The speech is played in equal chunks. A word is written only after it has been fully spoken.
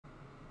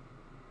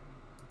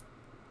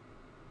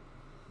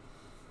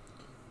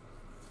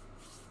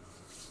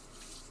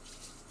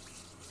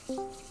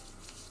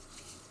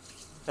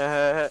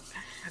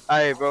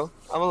Alright, bro.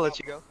 I'm gonna let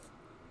you go.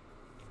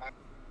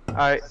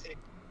 Alright.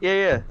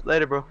 Yeah.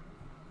 Later, bro.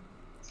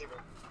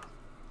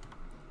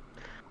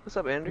 What's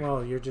up, Andrew?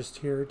 Well, you're just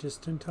here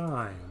just in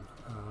time.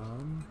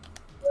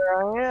 Here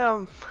I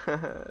am.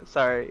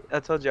 Sorry, I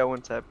told you I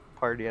went to that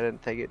party. I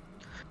didn't take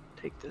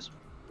this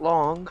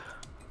long.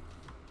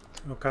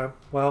 Okay,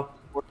 well.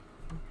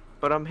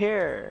 But I'm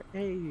here.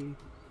 Hey.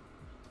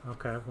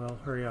 Okay, well,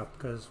 hurry up,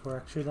 because we're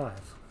actually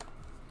live.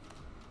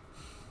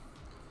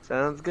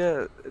 Sounds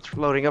good. It's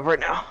loading up right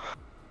now.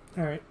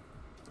 Alright,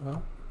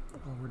 well,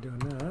 while we're doing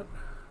that,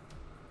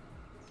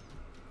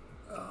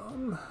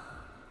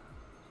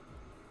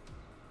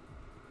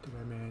 did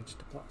I manage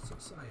to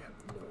process? I have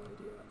no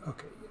idea.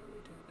 Okay, yeah, we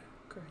did.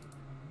 Okay.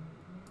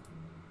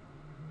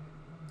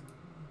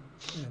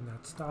 And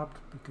that stopped,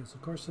 because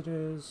of course it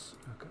is.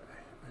 Okay,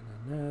 and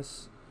then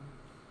this.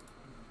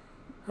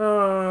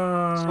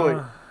 So wait,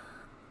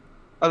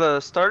 are the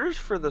starters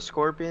for the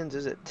Scorpions,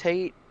 is it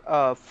Tate,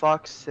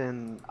 Fox,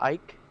 and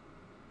Ike?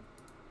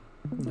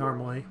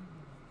 Normally.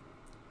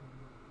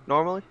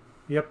 Normally?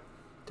 Yep,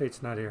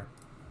 Tate's not here.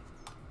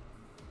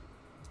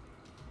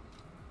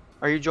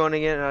 Are you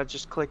joining in and I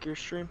just click your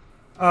stream?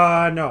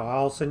 No,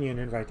 I'll send you an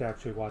invite to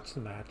actually watch the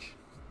match.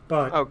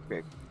 But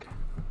okay.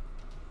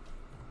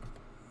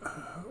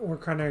 We're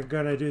kind of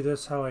going to do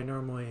this how I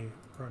normally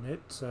run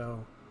it,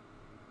 so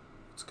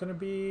it's going to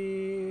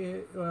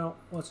be, well,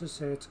 let's just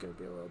say it's going to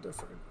be a little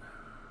different.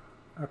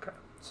 Okay,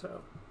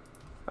 so.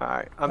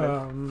 Alright, I'm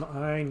in.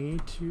 I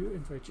need to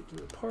invite you to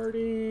the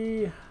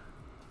party.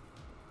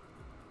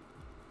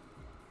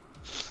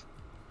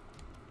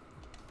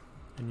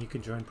 And you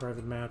can join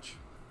private match.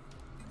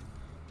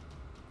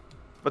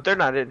 But they're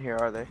not in here,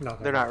 are they? No,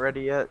 they're not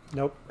ready yet?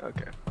 Nope.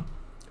 Okay.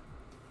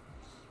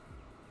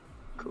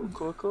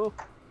 Cool.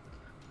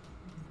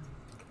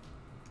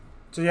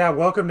 So yeah,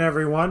 welcome to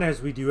everyone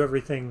as we do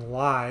everything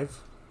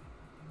live.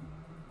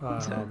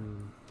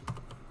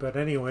 But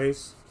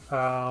anyways,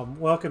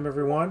 welcome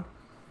everyone.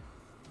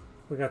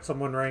 We got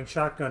someone running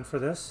shotgun for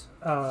this.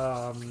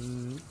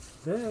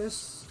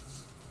 This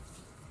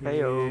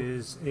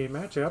is a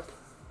matchup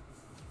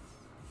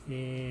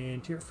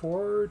in Tier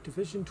 4,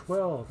 Division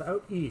 12,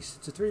 out east.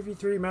 It's a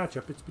 3v3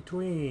 matchup. It's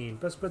between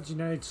Best Buds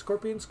United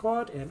Scorpion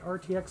Squad and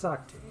RTX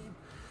Octane.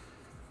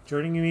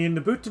 Joining me in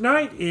the booth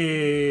tonight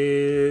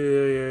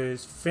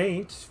is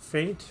Faint.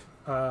 Faint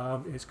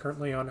is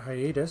currently on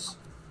hiatus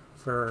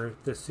for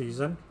this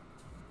season.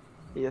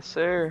 Yes,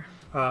 sir.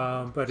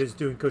 But is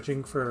doing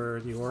coaching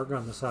for the org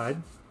on the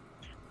side.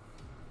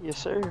 Yes,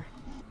 sir.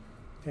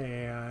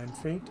 And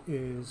Faint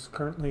is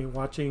currently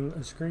watching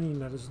a screen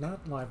that is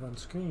not live on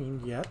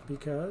screen yet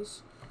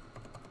because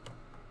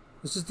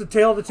this is the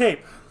tail of the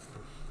tape.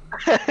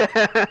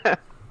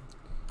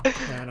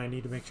 And I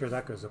need to make sure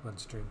that goes up on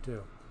stream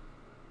too.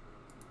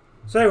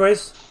 So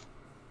anyways,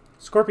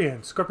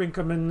 Scorpion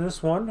come in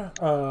this one,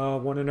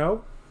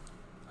 1-0,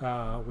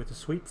 with a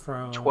sweep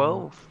from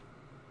 12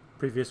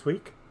 previous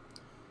week.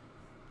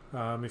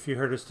 If you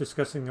heard us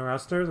discussing the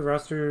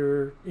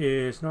roster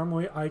is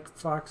normally Ike,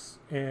 Fox,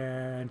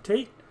 and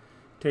Tate.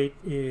 Tate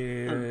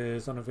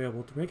is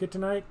unavailable to make it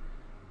tonight.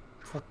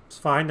 It's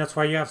fine. That's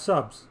why you have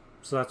subs.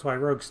 So that's why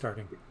Rogue's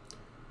starting.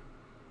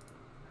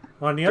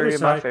 On the other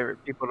side, my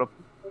favorite people to.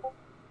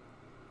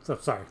 So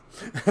sorry.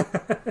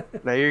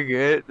 No, you're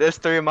good. There's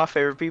 3 of my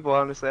favorite people.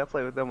 Honestly, I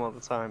play with them all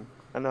the time.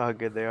 I know how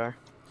good they are.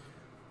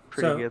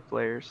 Pretty good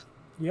players.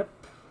 Yep.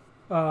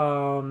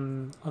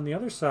 On the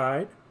other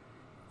side,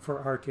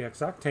 for RTX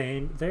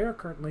Octane, they are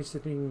currently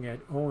sitting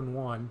at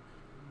 0-1.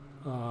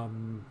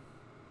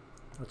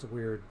 That's a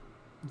weird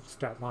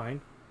stat line.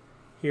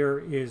 Here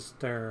is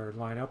their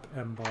lineup: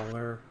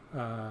 M-Baller,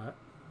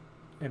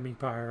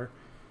 Empire,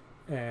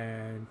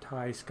 and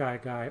Ty, Sky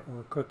Guy,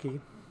 or Cookie.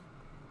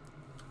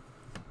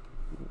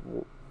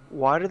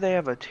 Why do they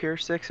have a tier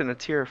 6 and a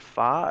tier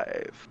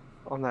 5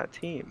 on that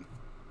team?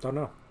 Don't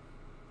know.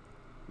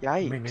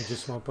 Yikes. I mean, they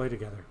just won't play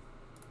together.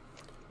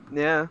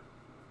 Yeah.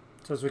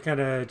 So as we kind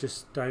of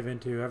just dive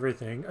into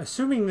everything,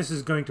 assuming this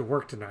is going to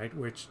work tonight,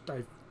 which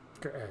of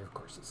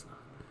course it's not.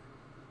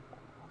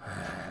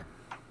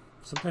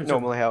 Sometimes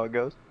normally how it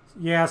goes.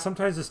 Yeah,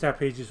 sometimes the stat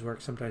pages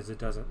work, sometimes it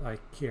doesn't. Like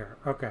here,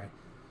 okay.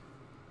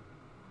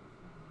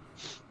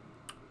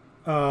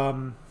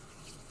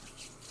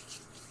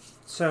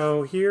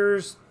 So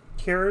here's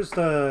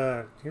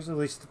at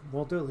least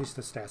we'll do at least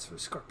the stats for the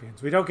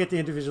Scorpions. We don't get the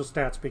individual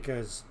stats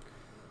because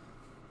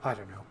I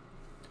don't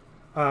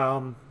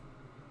know.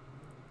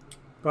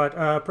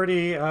 But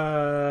pretty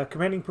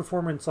commanding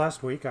performance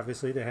last week.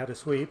 Obviously, they had a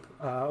sweep.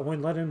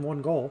 Win, let in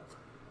 1 goal.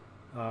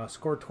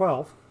 Scored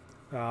 12.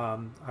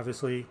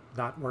 Obviously,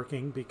 not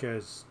working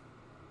because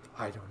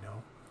I don't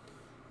know.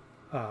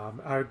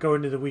 I would go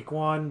into the week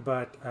 1,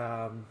 but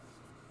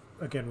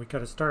again, we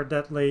kind of started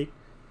that late,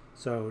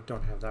 so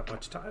don't have that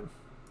much time.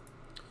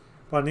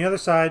 But on the other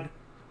side,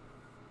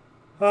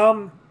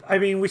 I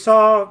mean, we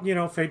saw,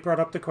 Fate brought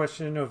up the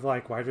question of,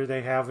 like, why do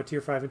they have a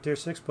Tier 5 and Tier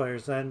 6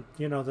 players? And,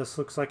 this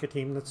looks like a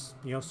team that's,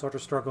 sort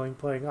of struggling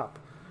playing up.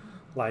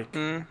 Like,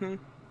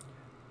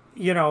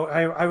 you know,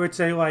 I would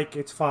say like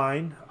it's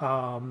fine.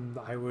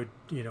 I would,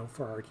 you know,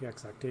 for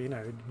RTX Octane,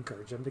 I would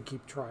encourage them to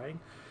keep trying.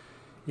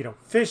 You know,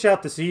 finish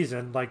out the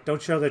season. Like,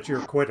 don't show that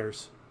you're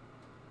quitters.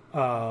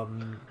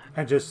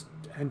 And just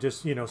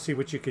you know, see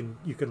what you can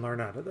learn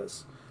out of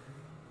this.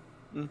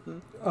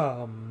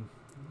 Mm-hmm.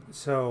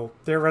 So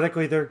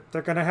theoretically, they're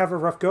gonna have a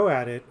rough go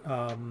at it.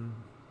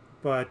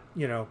 But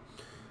you know,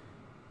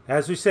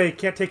 as we say,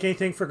 can't take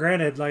anything for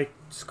granted. Like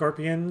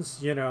Scorpions,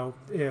 you know,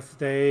 if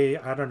they,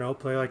 I don't know,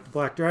 play like the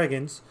Black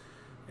Dragons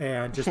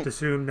and just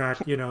assume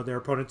that, you know, their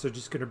opponents are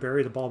just going to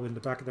bury the ball in the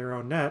back of their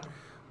own net,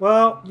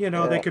 well, you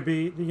know, they Yeah. could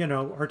be, you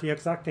know,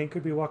 RTX Octane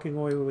could be walking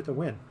away with a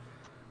win.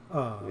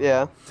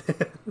 Yeah.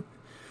 I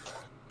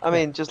Yeah.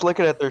 mean, just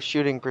looking at their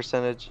shooting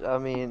percentage, I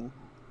mean,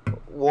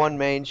 one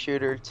main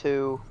shooter,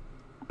 two,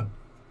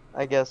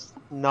 I guess,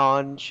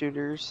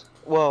 non-shooters.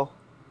 Well,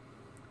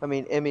 I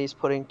mean, Emmy's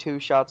putting 2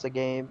 shots a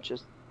game,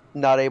 just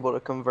not able to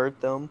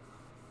convert them.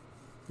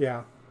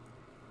 Yeah.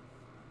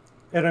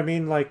 And I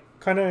mean, like,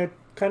 kind of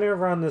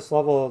around this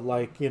level,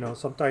 like, you know,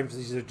 sometimes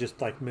these are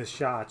just like missed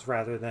shots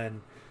rather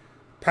than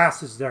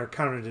passes that are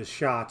counted as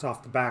shots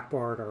off the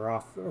backboard or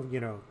off, you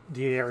know,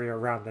 the area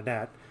around the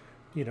net,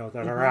 you know,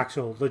 that are Hmm.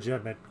 actual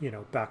legitimate, you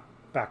know,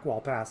 back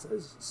wall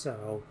passes.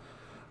 So,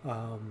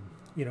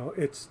 you know,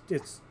 it's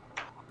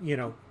you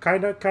know,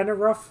 kind of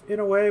rough in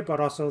a way, but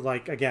also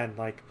like again,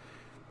 like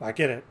I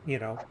get it, you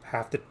know,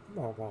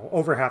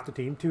 over half the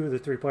team, 2 of the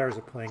 3 players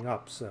are playing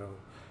up, so.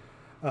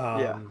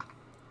 Yeah. Um,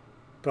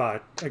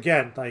 but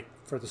again, like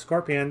for the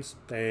Scorpions,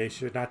 they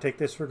should not take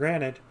this for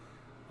granted.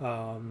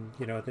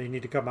 You know, they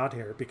need to come out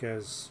here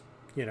because,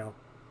 you know,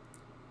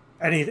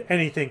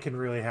 anything can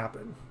really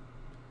happen.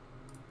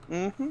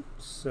 Hmm.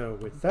 So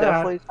with that,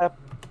 Definitely.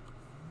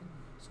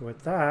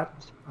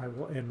 I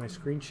will end my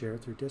screen share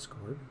through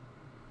Discord,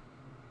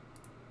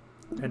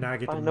 and now I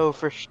get I to. know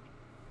for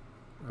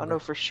I know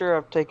for sure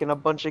I've taken a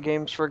bunch of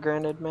games for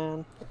granted,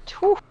 man.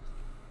 Whew.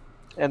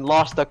 And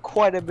lost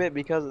quite a bit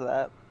because of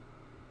that.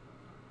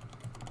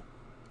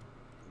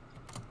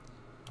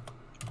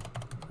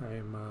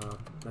 I'm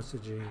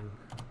messaging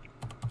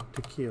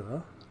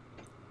Tequila,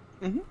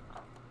 Hmm.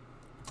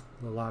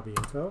 the lobby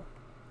info.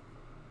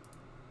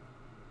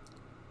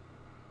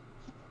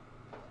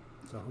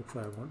 So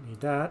hopefully I won't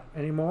need that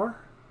anymore.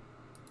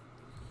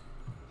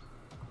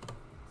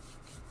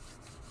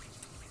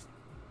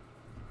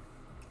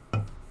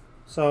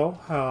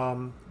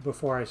 So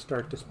before I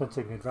start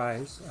dispensing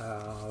advice,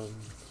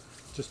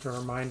 just a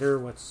reminder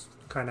what's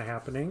kind of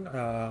happening.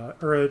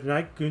 Earlier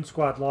tonight, Goon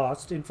Squad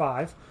lost in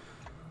 5.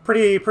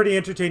 Pretty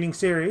entertaining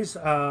series,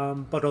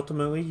 but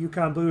ultimately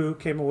Yukon Blue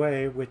came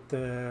away with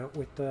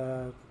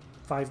the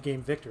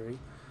 5-game victory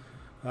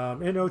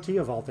in OT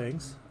of all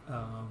things.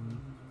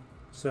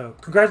 So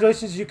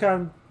congratulations,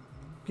 Yukon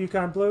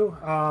Blue.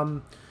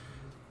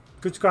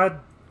 Good squad,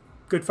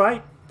 good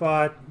fight,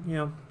 but you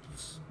know,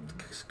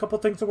 a couple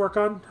things to work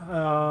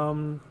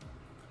on.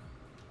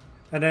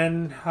 And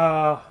then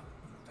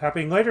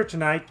happening later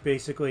tonight,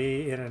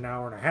 basically in an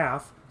hour and a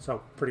half,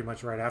 so pretty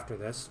much right after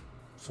this,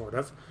 sort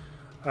of.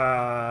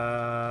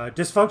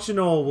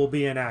 Dysfunctional will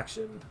be in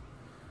action.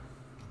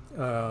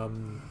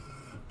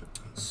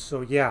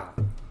 So yeah,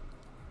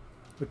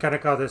 we kind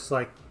of call this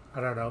like, I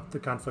don't know, the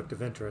conflict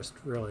of interest,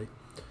 really.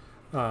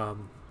 I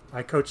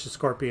coach the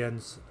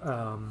Scorpions,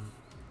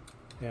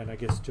 and I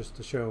guess just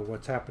to show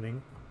what's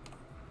happening,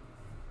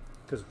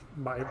 because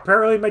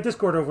apparently my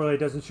Discord overlay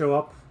doesn't show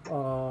up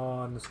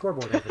on the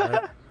scoreboard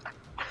overlay.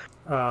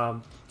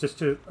 Just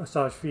to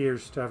assuage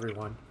fears to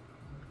everyone.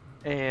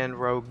 And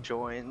Rogue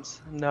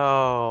joins.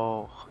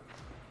 No.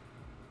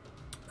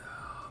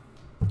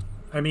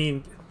 I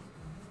mean,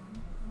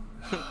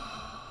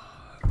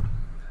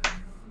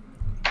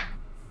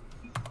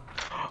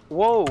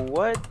 Whoa,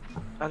 what?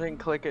 I didn't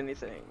click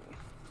anything.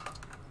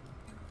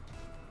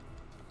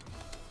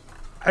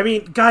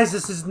 guys,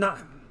 this is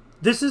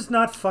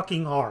not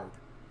fucking hard.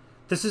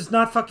 This is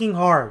not fucking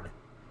hard.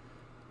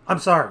 I'm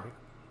sorry.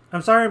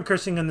 I'm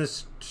cursing on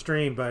this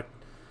stream, but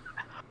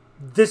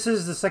this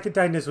is the second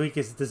time this week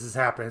this has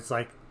happened. It's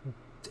like,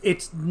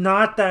 it's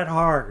not that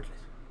hard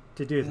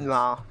to do this.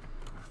 Nah.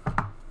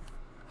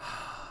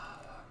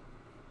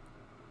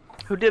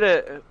 Who did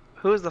it?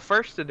 Who was the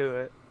first to do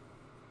it?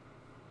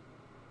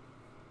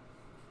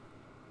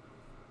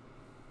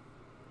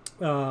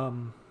 It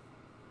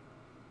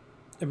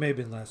may have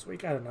been last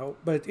week. I don't know,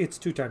 but it's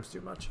 2 times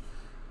too much.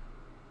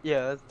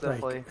 Yeah, that's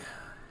definitely.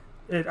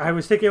 I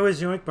was thinking it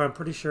was Yoink, but I'm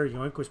pretty sure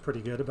Yoink was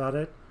pretty good about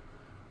it.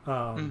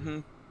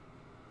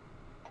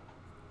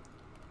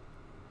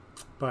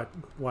 But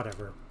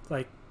whatever.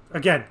 Like,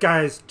 again,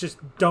 guys, just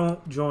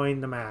don't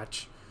join the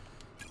match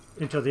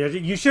until the end.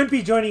 You shouldn't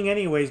be joining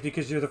anyways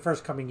because you're the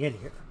first coming in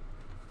here.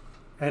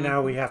 And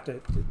now we have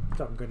to.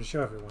 I'm going to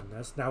show everyone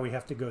this. Now we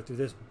have to go through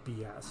this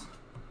BS.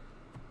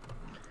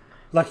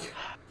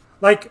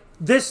 Like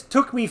this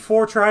took me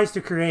 4 tries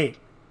to create.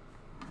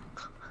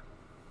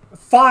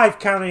 5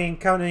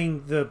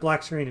 counting the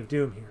black screen of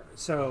doom here.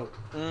 So,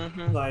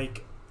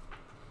 like,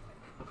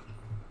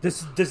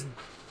 this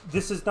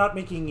is not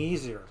making it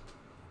easier.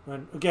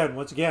 And again,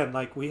 once again,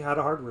 like we had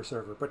a hardware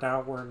server, but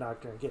now we're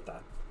not going to get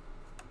that.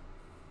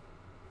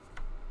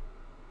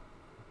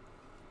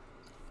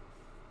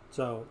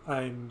 So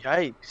I'm.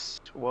 Yikes.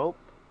 Well,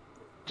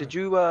 did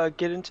you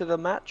get into the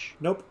match?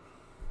 Nope.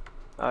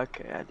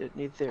 Okay, I didn't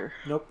either.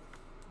 Nope.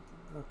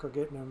 Not going to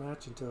get no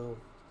match until.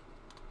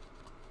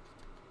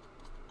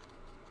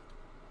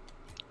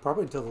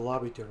 Probably until the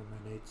lobby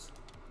tournament ends.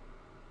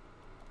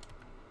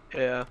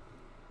 Yeah.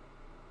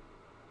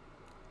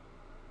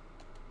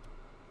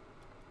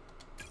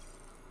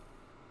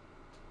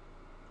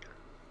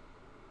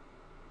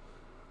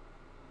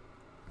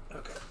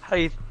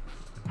 Okay.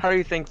 How do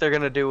you think they're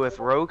gonna do with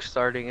Rogue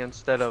starting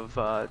instead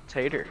of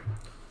Tater?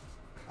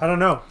 I don't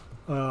know.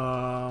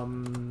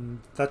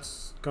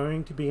 That's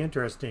going to be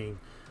interesting.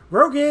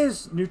 Rogue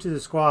is new to the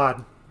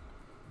squad.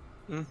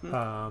 Mm-hmm.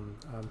 I'm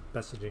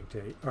messaging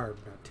Tate, or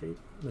not Tate,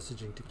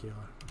 messaging Tequila.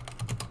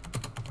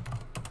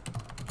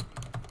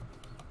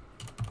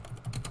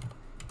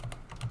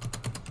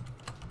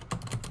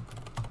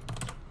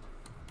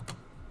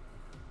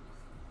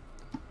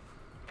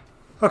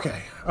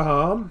 Okay.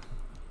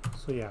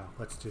 So yeah,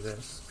 let's do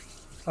this.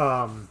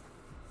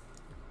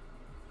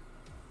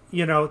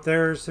 You know,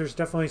 there's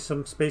definitely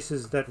some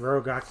spaces that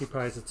Rogue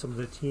occupies that some of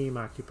the team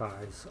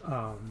occupies.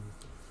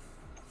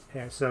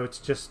 Yeah, so it's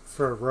just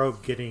for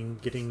Rogue getting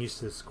used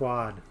to the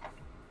squad.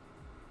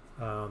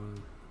 So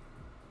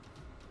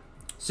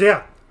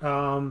yeah,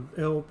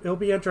 it'll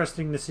be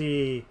interesting to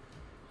see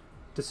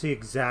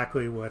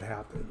exactly what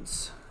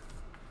happens.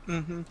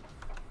 Mm-hmm.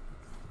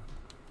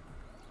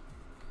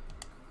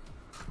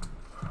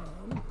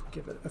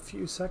 Give it a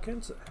few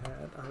seconds,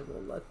 and I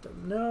will let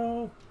them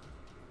know.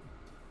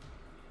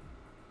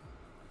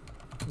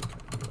 Okay,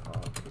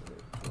 all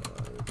good,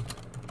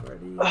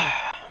 ready.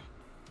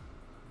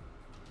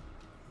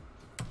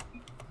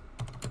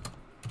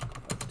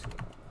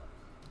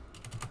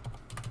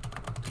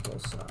 To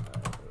both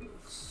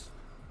sides.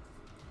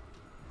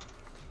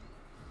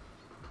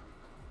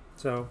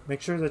 So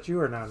make sure that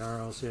you are not an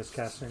RLCS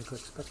caster and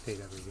click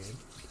spectate every game.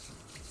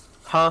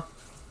 Huh?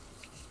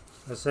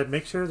 I said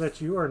make sure that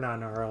you are not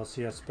an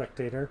RLCS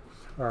spectator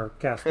or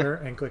caster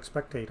and click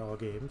spectate all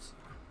games.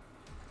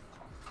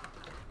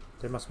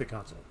 They must be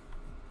console.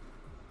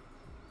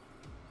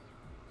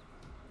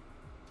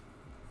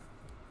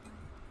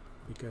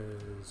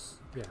 Because,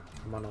 yeah,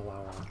 I'm on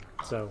allow on.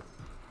 So.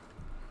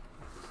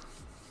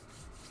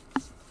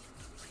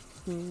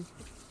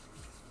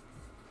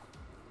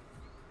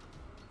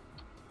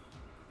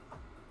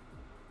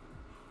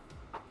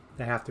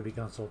 They have to be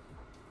console,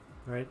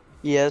 right?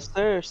 Yes,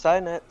 sir.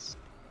 Side nets.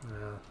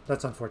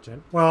 That's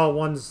unfortunate. Well,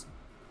 one's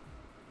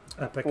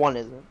epic. One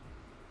isn't.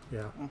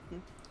 Yeah. Mm-hmm.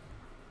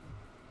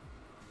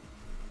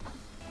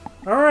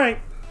 All right.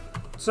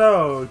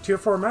 So, Tier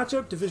 4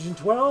 matchup, Division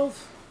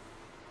 12.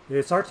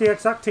 It's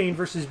RTX Octane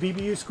versus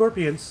BBU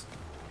Scorpions.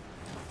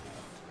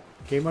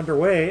 Game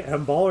underway.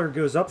 M. Baller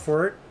goes up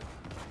for it.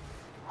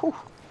 Whew.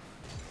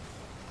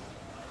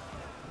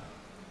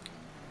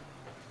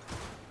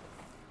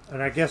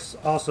 And I guess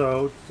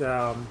also,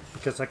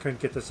 because I couldn't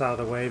get this out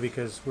of the way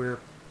because we're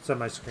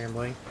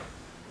semi-scrambling,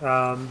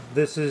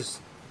 this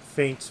is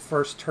Faint's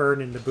first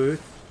turn in the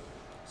booth.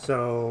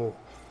 So,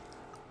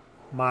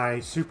 my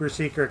super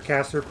secret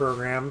caster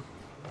program,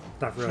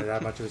 not really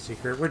that much of a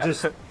secret, we're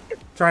just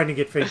trying to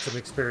get Faint some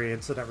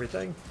experience and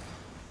everything.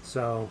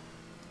 So,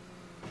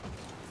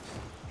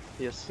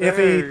 yes, sir.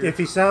 if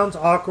he sounds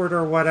awkward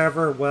or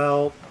whatever,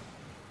 well,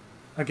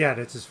 again,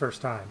 it's his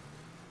first time.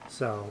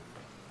 So,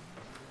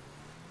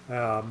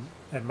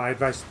 and my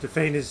advice to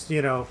Faint is,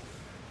 you know,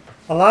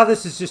 a lot of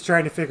this is just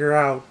trying to figure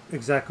out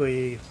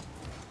exactly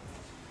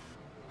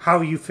how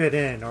you fit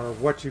in or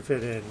what you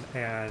fit in.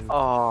 And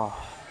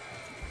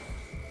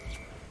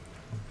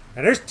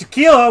and there's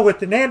Tequila with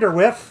the Nander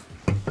whiff.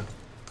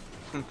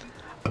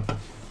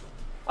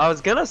 I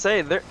was gonna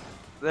say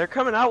they're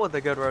coming out with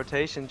a good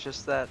rotation,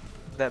 just that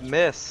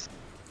miss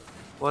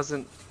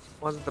wasn't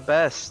the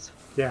best.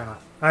 Yeah,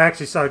 I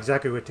actually saw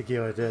exactly what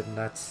Tequila did, and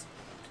that's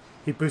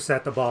he boosted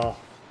at the ball,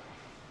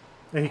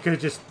 and he could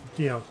have just,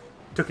 you know,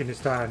 took in his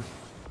time.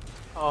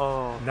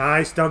 Oh,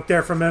 Nice dunk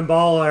there from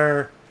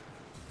Mballer,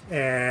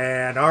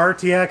 and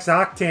RTX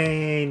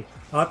Octane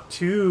up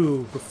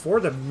 2 before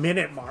the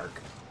minute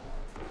mark.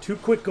 2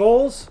 quick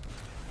goals.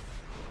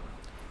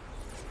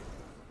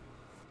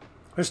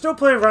 There's still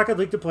plenty of Rocket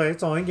League to play.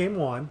 It's only game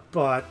 1,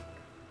 but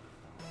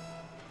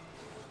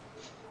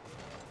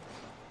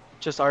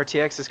just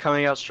RTX is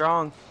coming out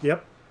strong.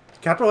 yep,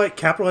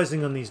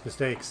 capitalizing on these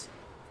mistakes.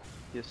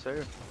 Yes,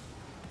 sir.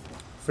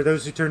 For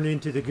those who turned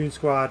into the Goon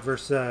Squad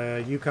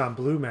versus Yukon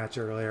Blue match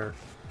earlier,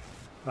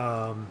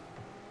 the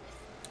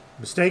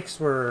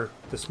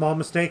small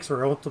mistakes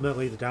were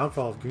ultimately the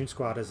downfall of Goon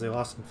Squad as they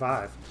lost in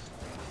 5.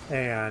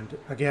 And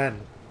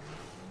again,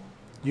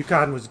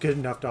 Yukon was good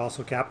enough to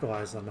also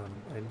capitalize on them.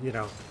 And, you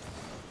know,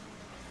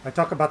 I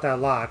talk about that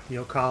a lot, you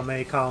know, column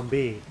A, column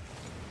B.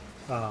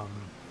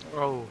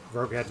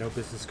 Rogue had no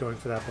business going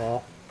for that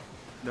ball.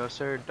 No,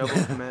 sir.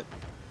 Double commit.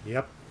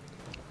 Yep.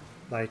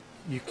 Like,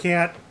 you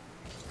can't...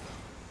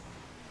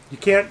 you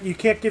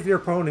can't give your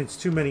opponents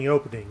too many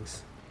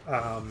openings,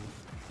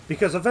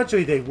 because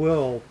eventually they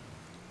will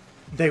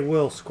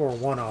score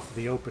one off of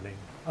the opening.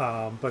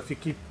 But if you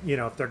keep,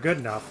 if they're good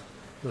enough,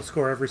 they'll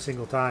score every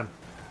single time.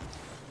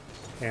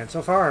 And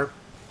so far,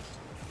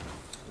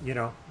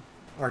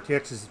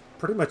 RTX has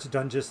pretty much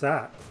done just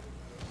that.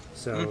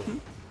 So.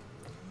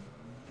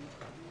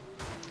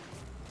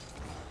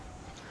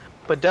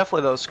 But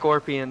definitely those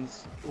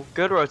Scorpions,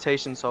 good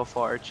rotation so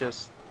far,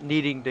 just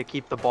needing to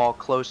keep the ball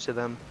close to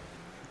them,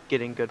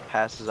 getting good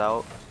passes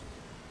out.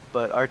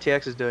 But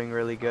RTX is doing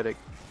really good at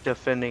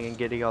defending and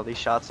getting all these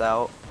shots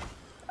out.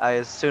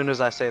 As soon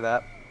as I say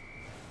that.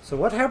 So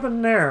what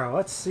happened there?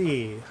 Let's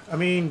see. I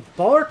mean,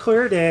 Baller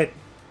cleared it.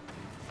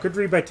 Good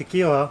read by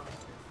Tequila.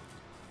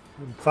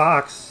 And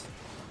Fox.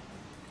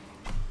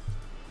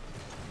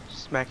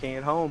 Smacking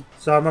it home.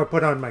 So I'm going to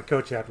put on my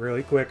coach hat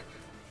really quick.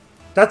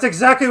 That's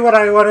exactly what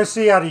I want to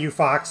see out of you,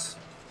 Fox.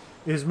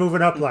 Is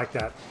moving up like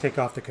that. Take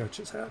off the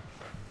coach's hat.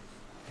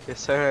 Yes,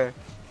 sir.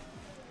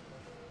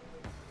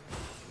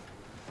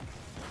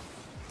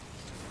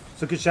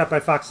 So good shot by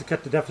Fox to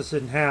cut the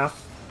deficit in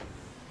half.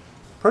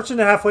 Approaching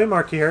the halfway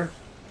mark here.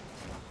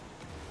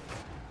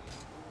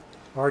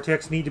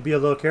 RTX need to be a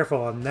little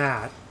careful on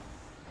that.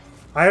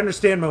 I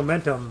understand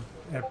momentum,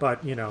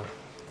 but,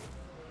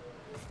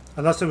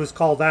 unless it was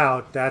called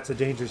out, that's a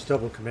dangerous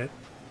double commit.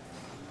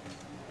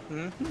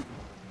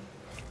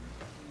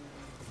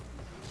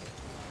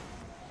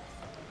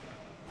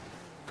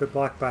 Good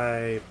block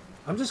by...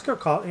 I'm just going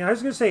to call... I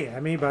was going to say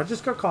Emmy, but I'm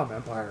just going to call him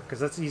Empire, because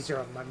that's easier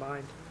on my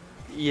mind.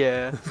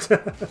 Yeah.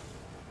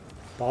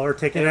 Baller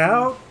taken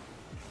out.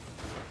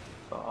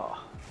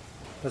 Oh.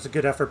 That's a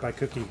good effort by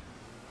Cookie.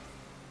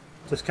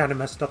 Just kind of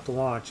messed up the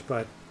launch,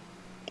 but...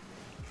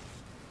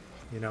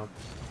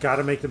 got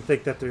to make them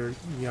think that they're...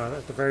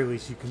 at the very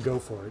least, you can go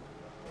for it.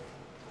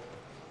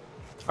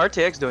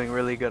 RTX doing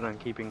really good on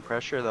keeping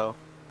pressure, though.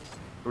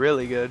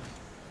 Really good.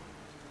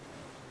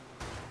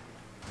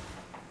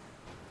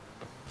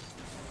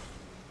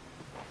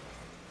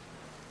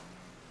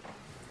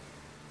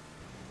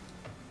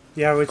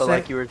 Yeah, I would say...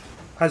 Like you were...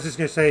 I was just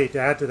going to say, to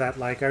add to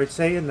that, I would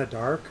say in the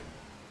dark,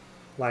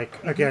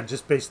 again,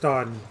 just based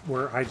on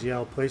where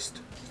IGL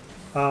placed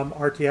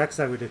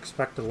RTX, I would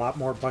expect a lot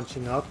more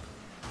bunching up.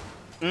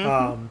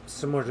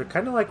 Similar to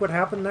kind of like what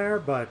happened there,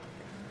 but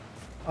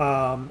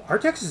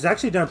RTX has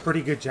actually done a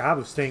pretty good job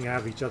of staying out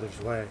of each other's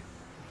way.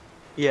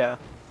 Yeah.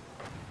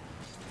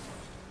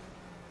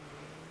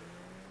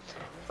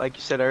 Like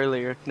you said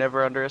earlier,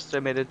 never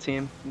underestimate a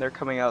team. They're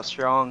coming out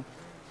strong.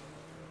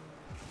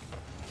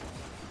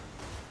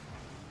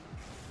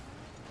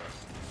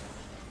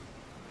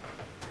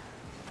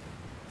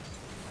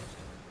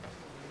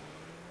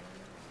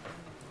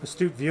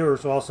 Astute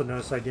viewers will also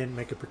notice I didn't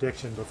make a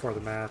prediction before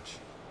the match,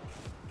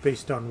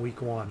 based on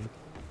week 1.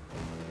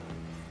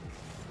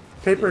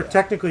 Paper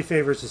technically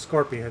favors the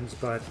Scorpions,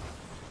 but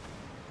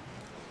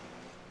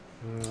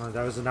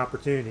that was an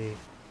opportunity.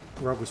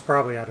 Rogue was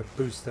probably out of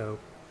boost, though.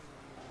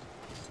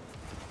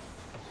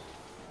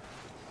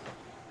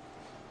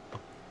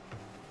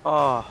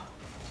 Oh.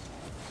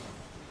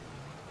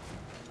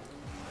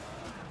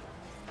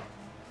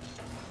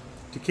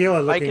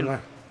 Tequila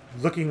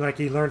looking like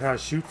he learned how to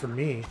shoot from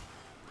me.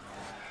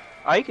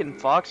 Ike and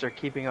Fox are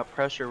keeping up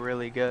pressure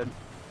really good.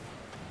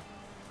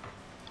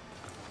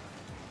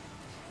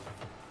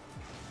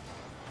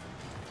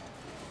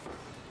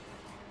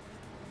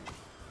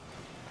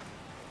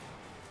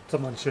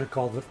 Someone should have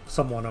called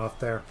someone off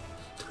there.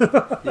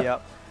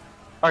 Yep.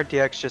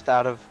 RTX just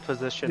out of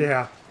position.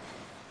 Yeah.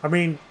 I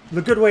mean,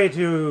 the good way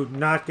to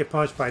not get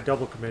punched by a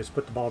double commit is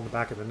put the ball in the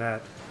back of the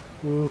net.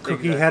 Ooh,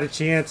 Cookie had a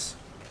chance.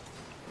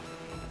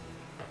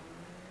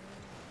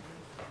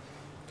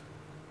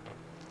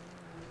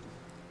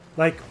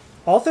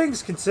 All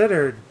things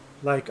considered,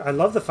 I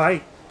love the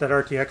fight that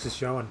RTX is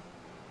showing.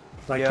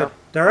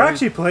 They're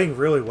actually playing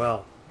really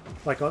well.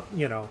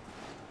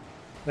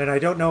 And I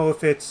don't know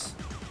if it's...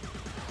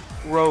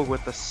 Rogue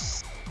with a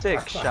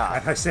stick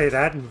shot. I say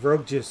that, and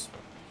Rogue just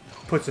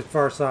puts it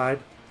far side.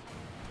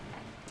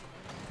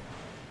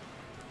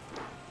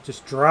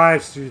 Just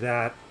drives through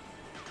that.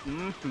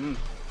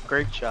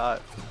 Great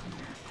shot.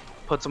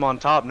 Puts him on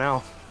top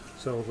now.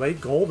 So late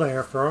goal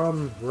there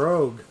from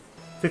Rogue.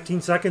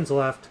 15 seconds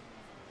left.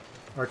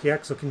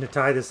 RTX looking to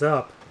tie this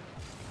up.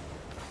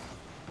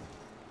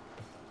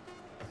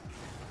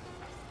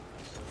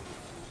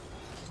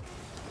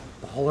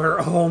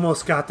 Baller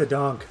almost got the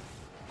dunk.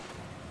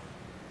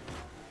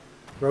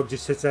 Rogue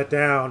just hits that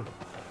down.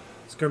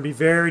 It's going to be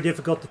very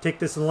difficult to take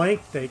this in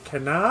length. They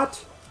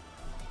cannot.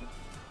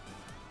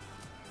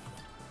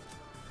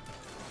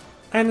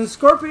 And the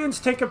Scorpions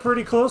take a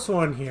pretty close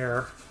one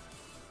here.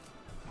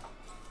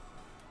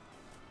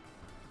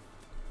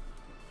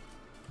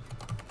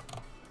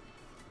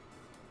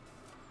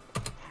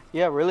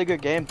 Yeah, really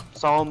good game.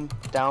 Saw them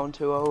down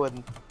 2-0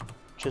 and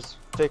just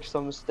fix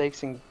some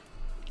mistakes and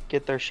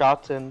get their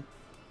shots in.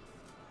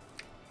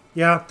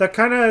 Yeah, that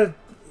kind of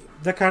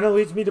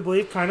leads me to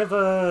believe kind of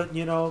a,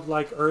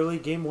 early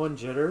game 1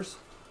 jitters.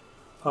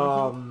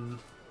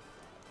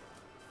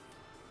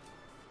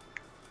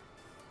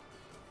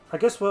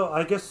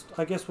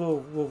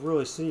 we'll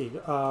really see.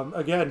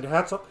 Again,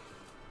 hats off.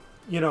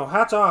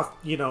 Hats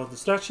off. The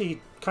stat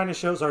sheet kind of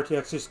shows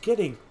RTX just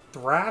getting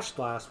thrashed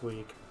last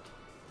week.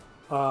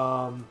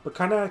 But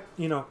kind of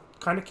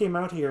came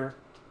out here.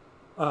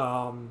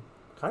 Kind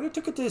of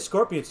took it to the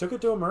Scorpions. Took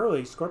it to them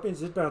early. Scorpions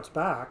did bounce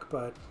back,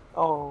 but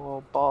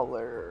Oh,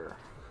 baller.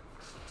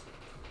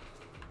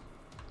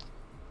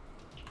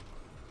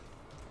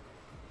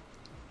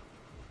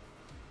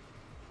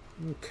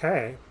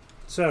 okay.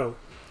 So,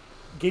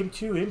 game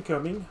 2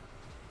 incoming.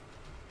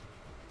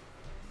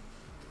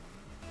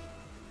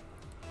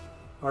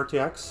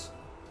 RTX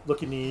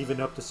looking to even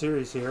up the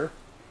series here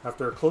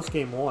after a close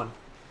game 1.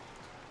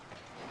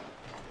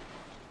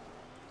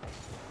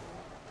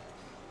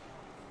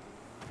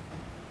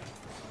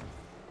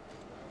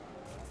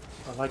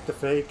 I like the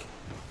fake.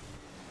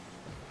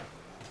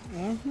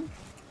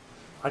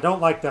 I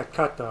don't like that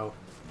cut though.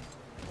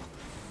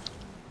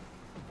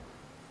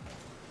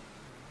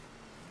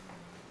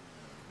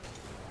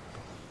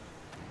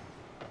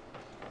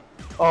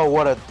 Oh,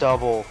 what a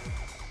double.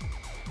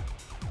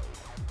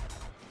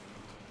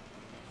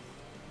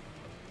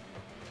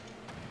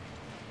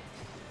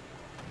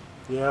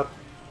 Yep.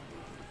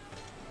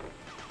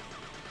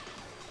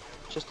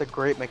 Just a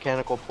great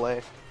mechanical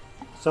play.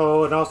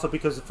 So, and also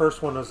because the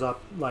first one was up,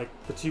 like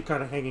the two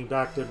kind of hanging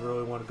back didn't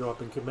really want to go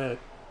up and commit.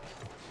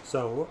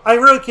 So I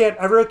really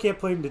can't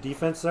blame the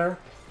defense there.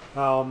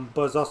 But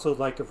it's also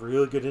like a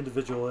really good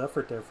individual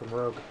effort there from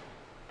Rogue.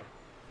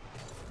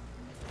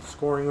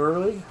 Scoring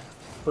early,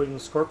 putting the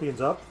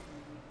Scorpions up.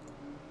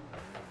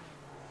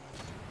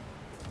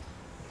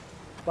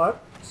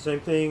 But same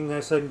thing I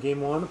said in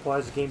game 1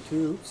 applies to game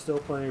 2. Still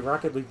plenty of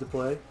Rocket League to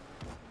play.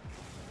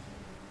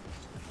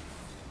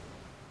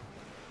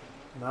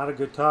 Not a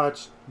good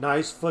touch.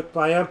 Nice flick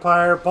by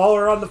Empire.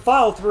 Baller on the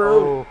follow through.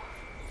 Oh.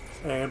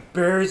 And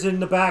buries in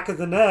the back of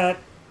the net.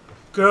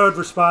 Good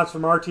response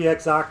from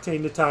RTX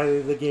Octane to tie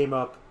the game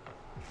up.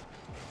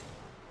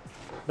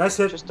 Nice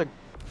hit.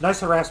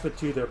 Nice harassment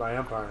too there by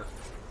Empire.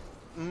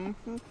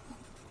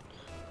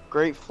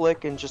 Great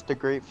flick and just a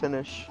great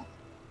finish.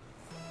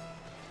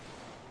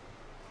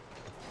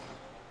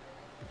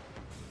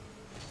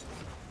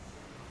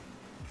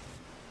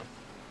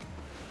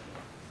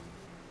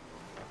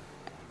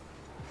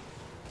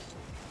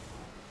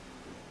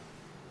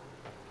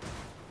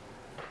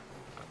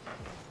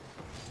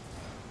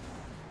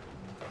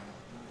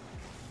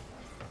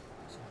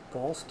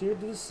 Ball steered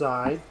to the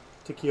side.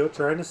 Tequila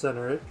trying to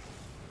center it.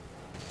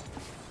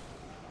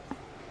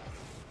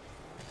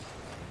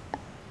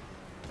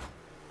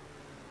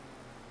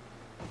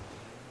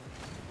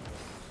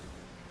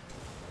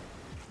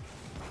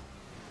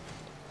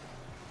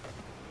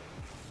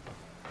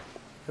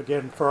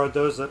 Again, for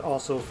those that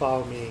also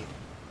follow me,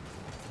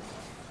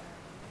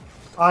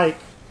 Ike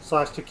 /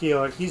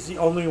 Tequila, he's the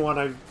only one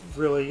I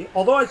really,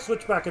 although I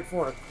switch back and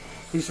forth,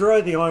 he's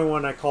really the only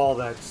one I call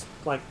that's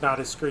like not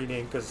his screen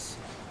name because,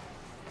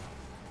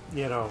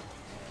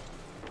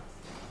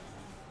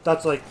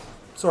 that's like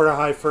sort of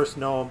how I first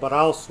know him, but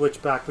I'll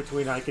switch back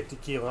between Ike and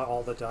Tequila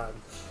all the time.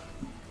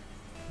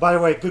 By the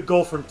way, good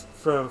goal from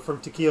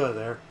Tequila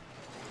there.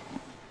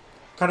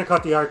 Kind of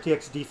caught the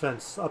RTX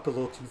defense up a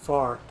little too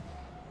far.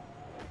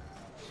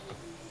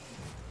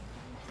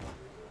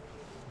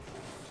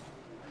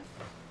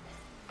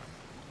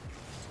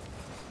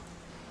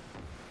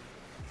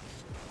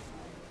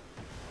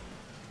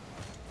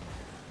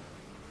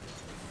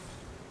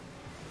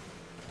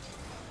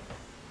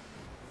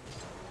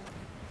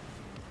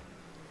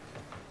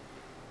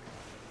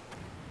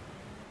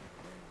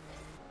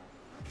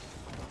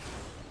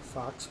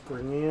 Fox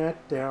bringing it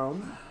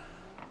down.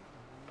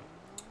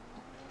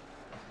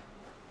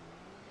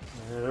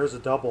 And there's a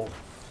double.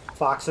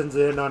 Foxen's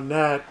in on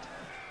net.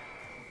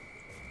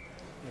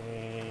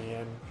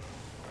 And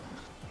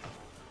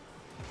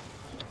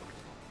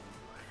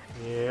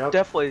yep.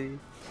 Definitely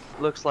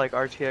looks like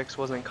RTX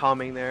wasn't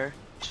calming there.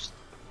 Just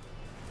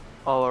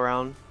all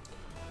around.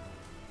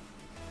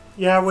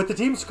 Yeah, with the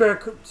team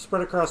spread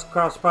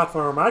across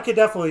platform, I could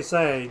definitely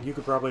say, you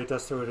could probably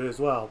attest to it as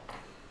well,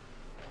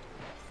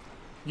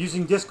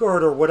 using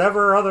Discord or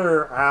whatever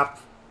other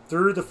app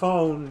through the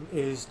phone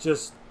is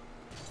just,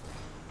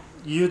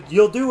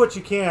 you'll do what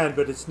you can,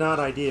 but it's not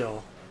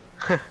ideal.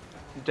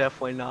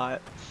 Definitely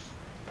not.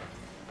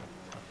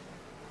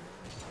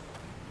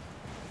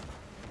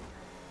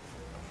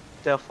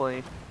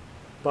 Definitely.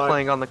 But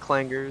playing on the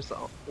clangers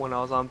when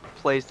I was on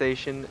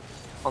PlayStation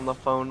on the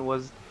phone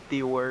was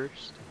the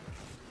worst.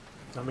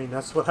 I mean,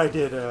 that's what I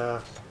did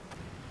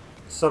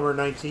summer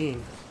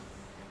 19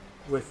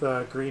 with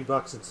Green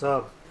Bucks and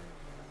Sub.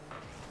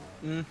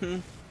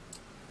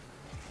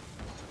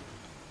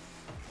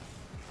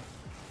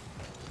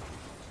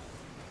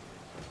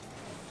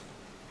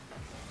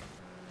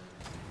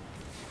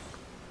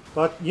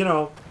 But,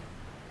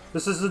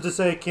 this isn't to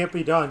say it can't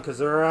be done, because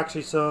there are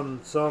actually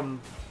some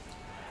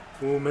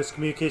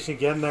miscommunication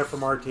again there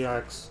from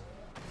RTX.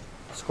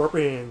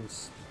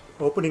 Scorpions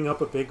opening up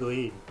a big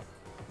lead.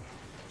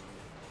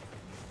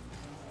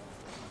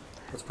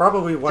 That's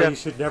probably why you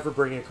should never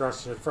bring it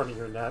across in front of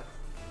your net.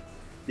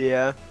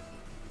 Yeah.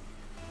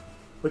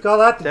 We call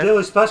that the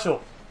daily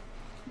special.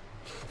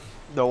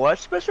 The what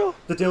special?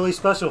 The daily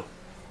special.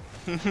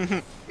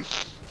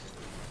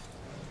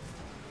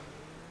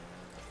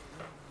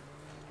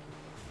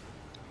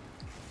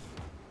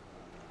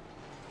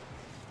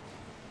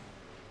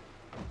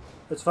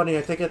 It's funny,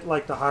 I think at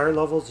like the higher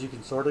levels you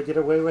can sort of get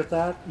away with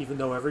that, even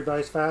though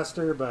everybody's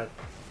faster, but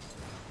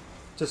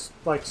just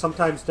like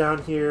sometimes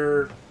down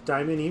here,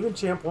 Diamond, even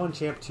Champ 1,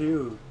 Champ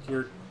 2,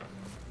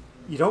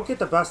 you don't get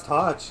the best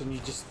touch and you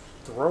just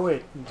throw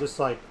it and just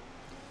like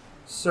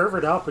serve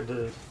it up into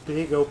the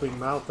big opening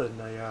mouth and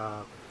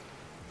the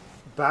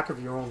back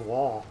of your own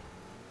wall.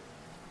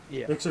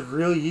 Yeah. Makes it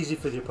really easy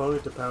for the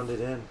opponent to pound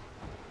it in.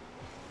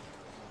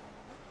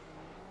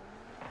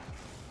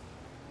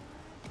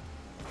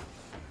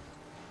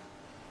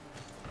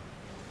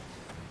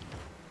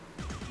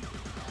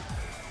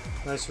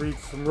 Nice read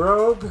from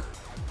Rogue.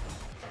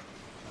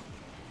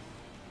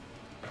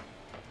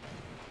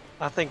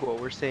 I think what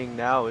we're seeing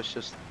now is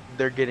just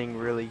they're getting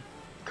really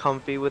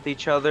comfy with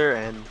each other,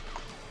 and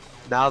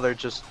now they're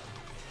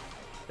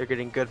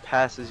getting good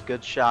passes,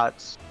 good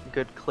shots,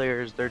 good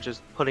clears. They're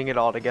just putting it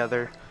all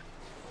together.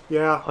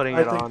 Yeah, putting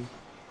it on.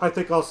 I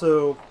think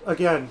also,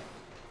 again,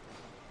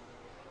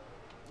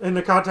 in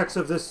the context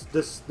of this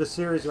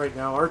series right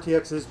now,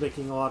 RTX is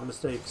making a lot of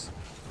mistakes.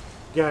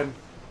 Again,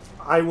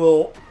 I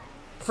will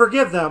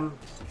forgive them.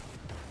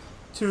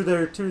 Two of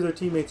their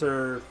teammates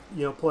are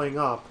playing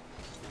up,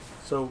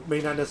 so may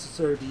not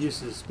necessarily be used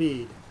to the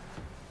speed.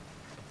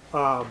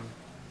 So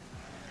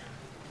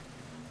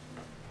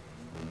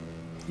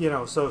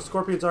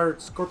Scorpions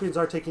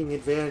are taking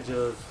advantage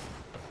of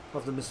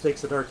the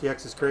mistakes that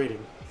RTX is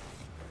creating.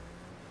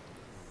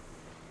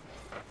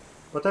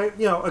 But they,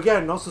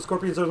 again, also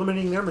Scorpions are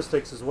limiting their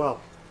mistakes as well.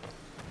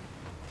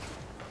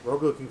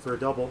 Rogue looking for a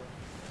double.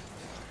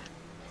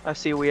 I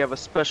see we have a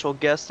special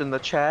guest in the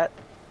chat,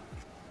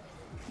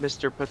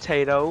 Mr.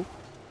 Potato.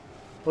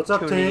 What's up,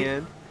 tuning Tate?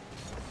 in.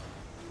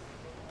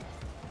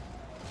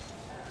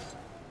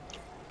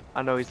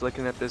 I know he's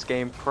looking at this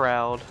game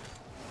proud.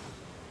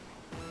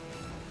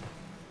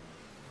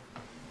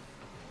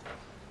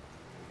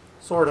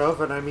 Sort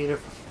of, and I mean,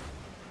 if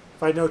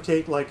I know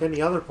Tate like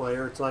any other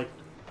player, it's like,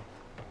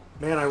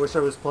 man, I wish I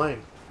was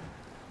playing.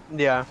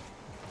 Yeah.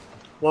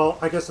 Well,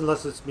 I guess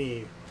unless it's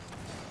me,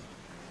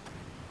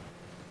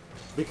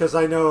 because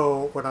I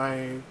know when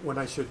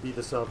I should be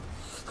the sub.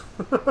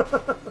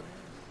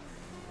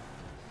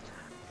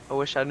 I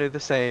wish I knew the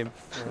same.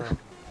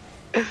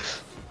 Yeah.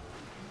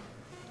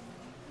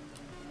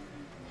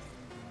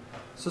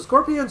 So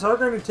Scorpions are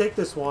going to take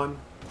this one.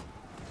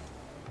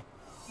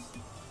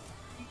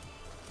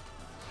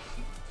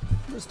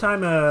 This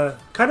time,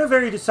 kind of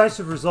very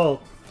decisive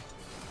result.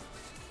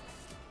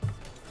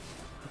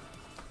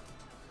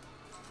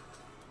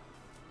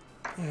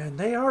 And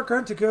they are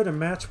going to go to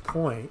match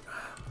point.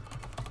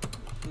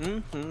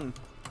 Mm-hmm.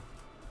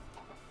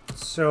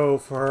 So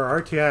for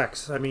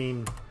RTX, I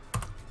mean,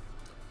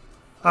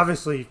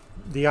 obviously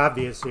the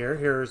obvious here.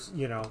 Here's,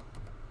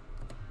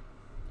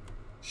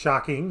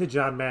 shocking the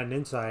John Madden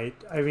insight.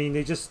 I mean,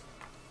 they just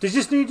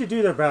need to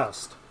do their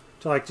best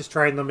to like just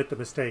try and limit the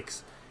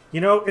mistakes.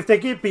 If they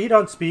get beat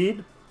on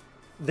speed,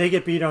 they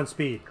get beat on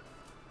speed.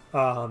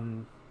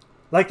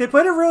 Like they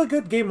played a really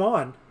good game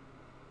one.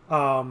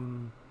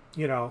 And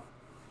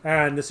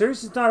the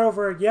series is not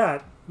over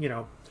yet.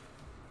 We're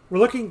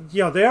looking,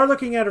 they are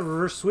looking at a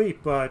reverse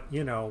sweep, but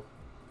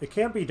it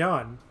can't be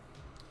done.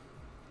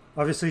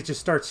 Obviously, it just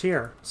starts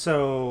here.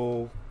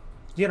 So,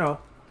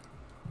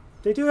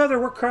 they do have their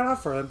work cut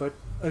out for them, but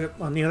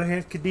on the other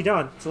hand, it could be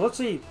done. So let's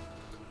see.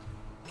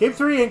 Game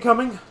 3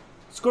 incoming.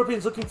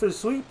 Scorpions looking for the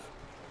sweep.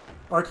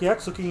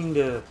 RTX looking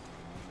to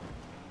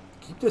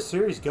keep this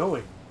series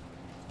going.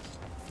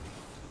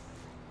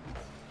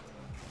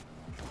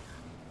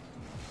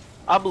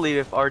 I believe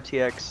if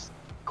RTX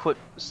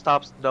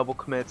stops the double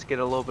commits, get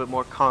a little bit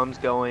more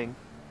comms going,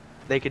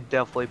 they could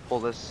definitely pull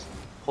this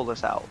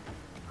out.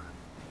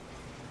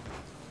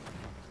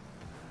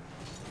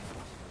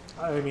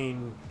 I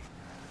mean,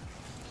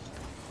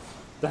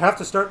 they have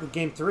to start with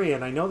Game 3,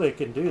 and I know they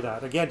can do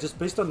that. Again, just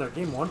based on their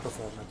Game 1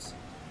 performance.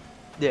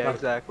 Yeah,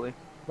 exactly.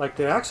 Like,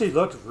 they actually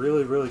looked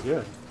really, really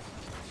good.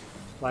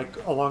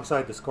 Like,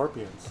 alongside the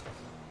Scorpions.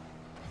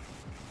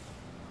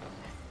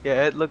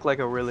 Yeah, it looked like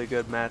a really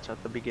good match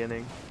at the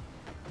beginning.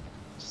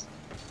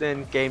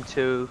 Then Game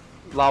 2,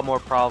 a lot more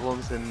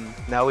problems, and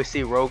now we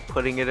see Rogue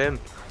putting it in.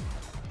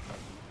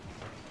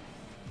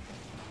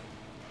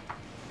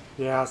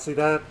 Yeah, see,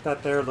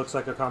 that there looks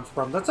like a comms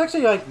problem. That's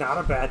actually, like, not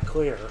a bad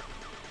clear.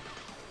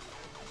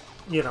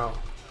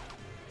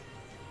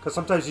 Because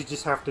sometimes you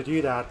just have to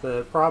do that.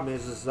 The problem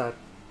is that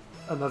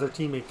another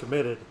teammate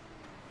committed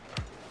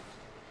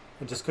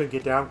and just couldn't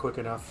get down quick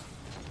enough.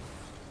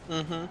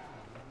 Mm-hmm.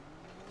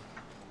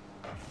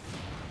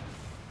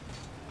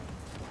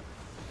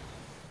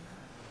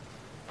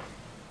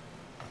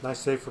 Nice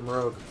save from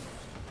Rogue.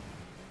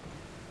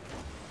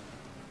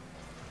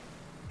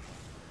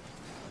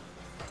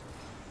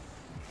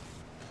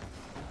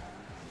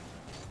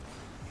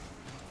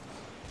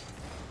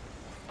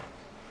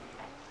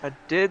 I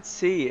did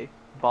see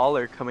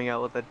Baller coming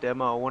out with a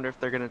demo. I wonder if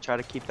they're gonna try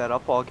to keep that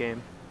up all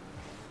game.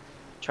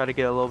 Try to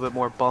get a little bit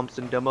more bumps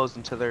and demos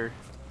into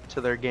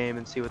their game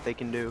and see what they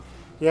can do.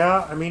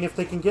 Yeah, I mean, if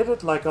they can get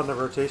it like on the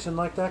rotation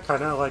like that,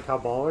 kind of like how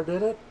Baller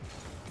did it,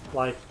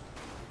 like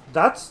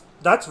that's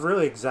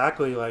really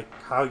exactly like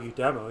how you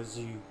demo. Is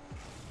you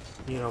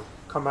know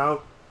come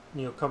out,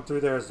 come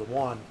through there as the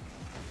one.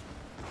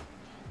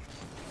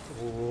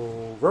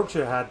 Ooh, Rogue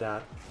should have had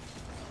that.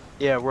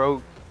 Yeah,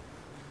 Rogue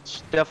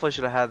definitely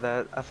should have had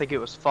that. I think it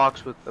was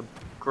Fox with a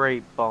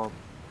great bump.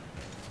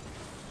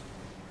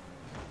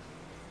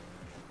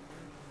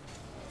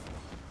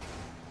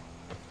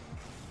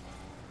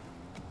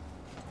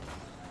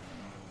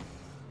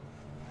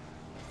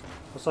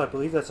 Also, I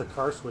believe that's a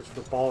car switch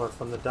for Baller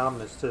from the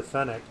Dominance to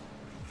Fennec.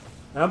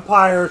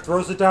 Empire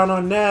throws it down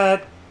on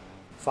net.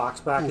 Fox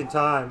back in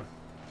time.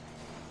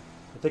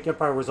 I think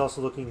Empire was also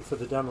looking for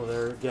the demo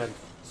there. Again,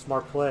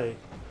 smart play.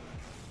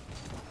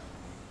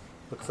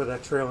 Look for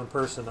that trailing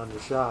person on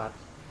your shot.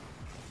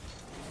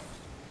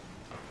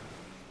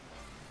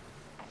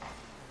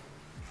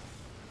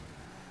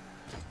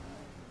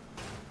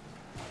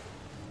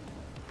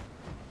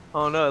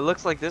 Oh no, it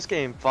looks like this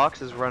game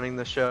Fox is running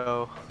the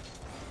show.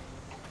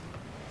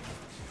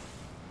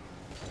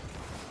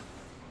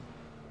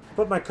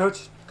 Put my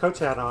coach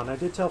hat on. I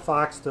did tell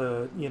Fox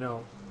to,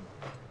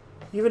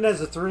 even as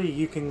a 3,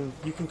 you can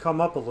come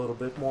up a little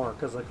bit more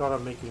because I got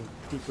him making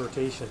deep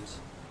rotations,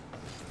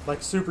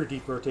 like super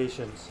deep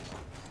rotations.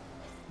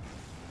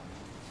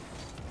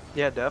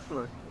 Yeah,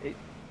 definitely. He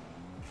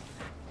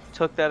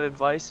took that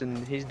advice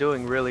and he's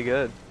doing really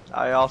good.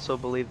 I also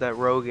believe that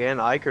Rogue and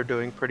Ike are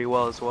doing pretty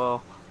well as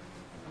well.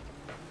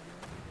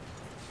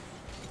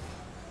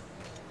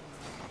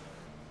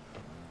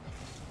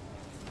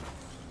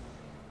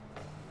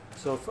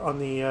 So on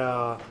the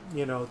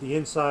the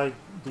inside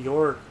the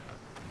org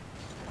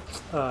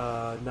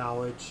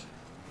knowledge,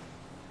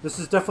 this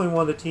is definitely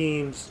one of the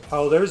teams.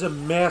 Oh, there's a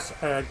mess,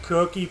 and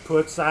Cookie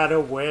puts that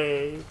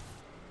away.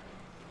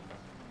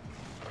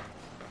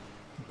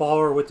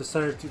 Baller with the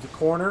center to the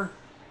corner.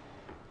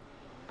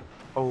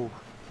 Oh.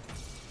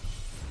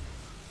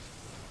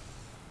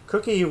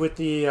 Cookie with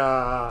the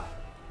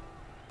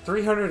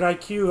 300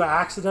 IQ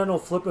accidental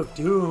flip of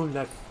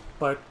doom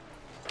but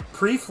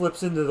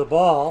pre-flips into the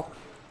ball.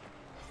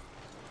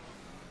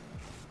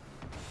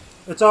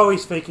 It's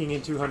always faking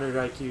in 200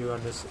 IQ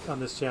on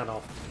this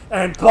channel.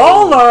 And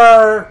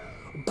Baller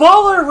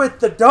with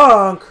the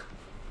dunk.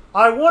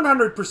 I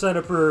 100%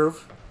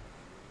 approve.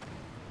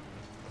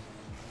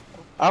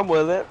 I'm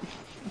with it.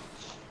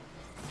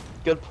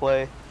 Good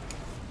play.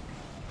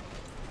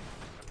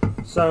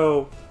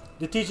 So,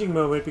 the teaching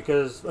moment,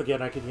 because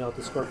again I can yell at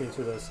the Scorpions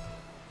for this.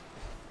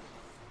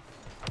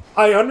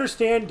 I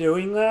understand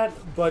doing that,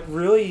 but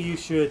really you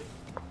should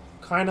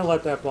kind of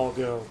let that ball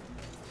go.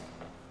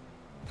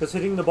 Because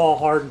hitting the ball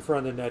hard in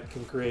front of the net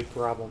can create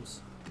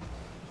problems.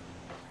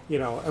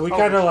 And we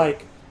kind of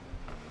like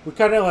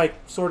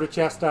sort of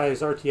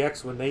chastised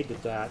RTX when they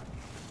did that.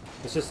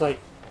 It's just like,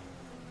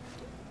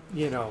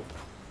 if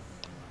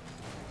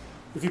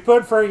you put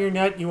it in front of your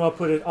net, you want to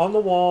put it on the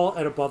wall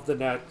and above the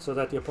net so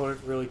that the opponent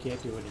really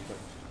can't do anything.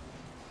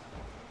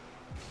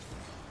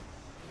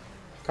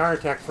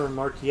 Counterattack from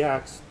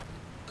RTX,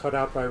 cut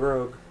out by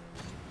Rogue.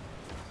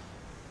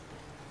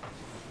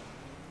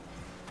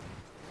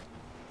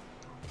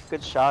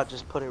 Good shot,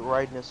 just put it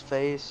right in his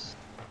face.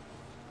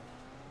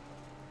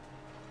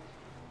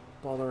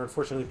 Baller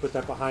unfortunately put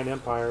that behind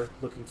Empire,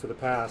 looking for the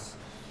pass.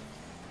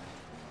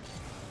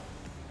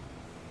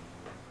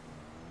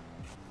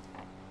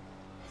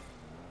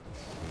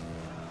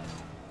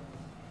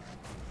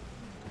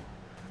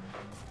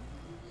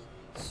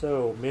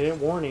 So, minute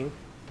warning.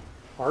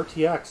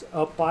 RTX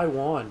up by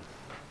 1.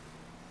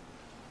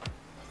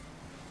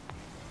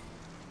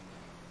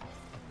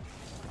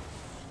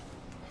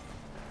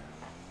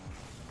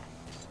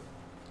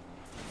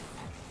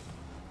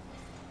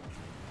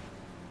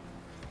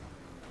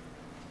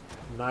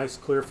 Nice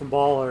clear from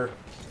Baller.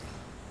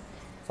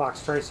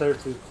 Fox trying to set it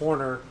to the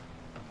corner.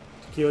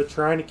 Tequila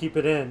trying to keep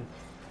it in.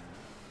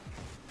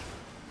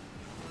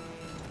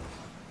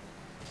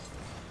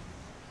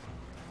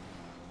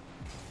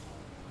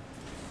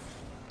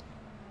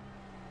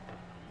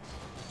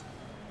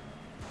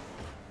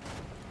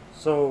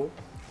 So,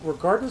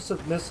 regardless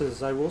of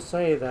misses, I will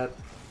say that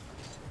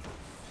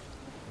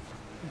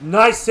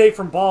nice save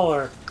from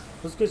Baller.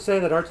 I was going to say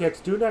that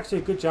RTX doing actually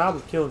a good job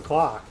of killing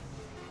clock.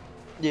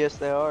 Yes,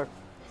 they are.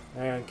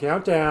 And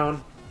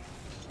countdown.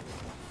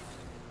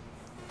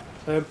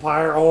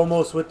 Empire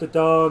almost with the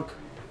dunk.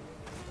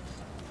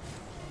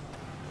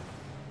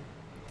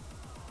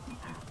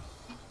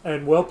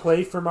 And well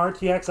played from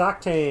RTX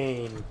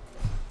Octane.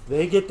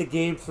 They get the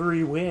Game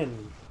 3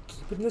 win.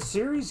 Keeping the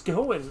series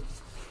going.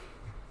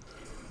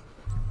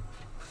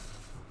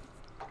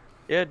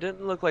 Yeah, it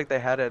didn't look like they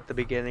had it at the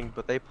beginning,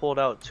 but they pulled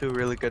out 2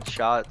 really good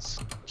shots.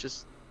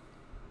 Just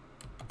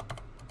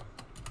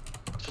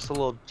a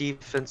little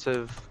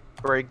defensive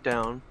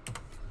breakdown.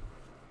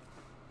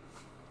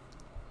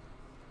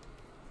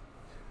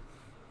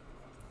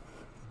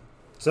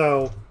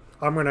 So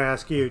I'm going to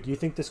ask you: do you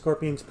think the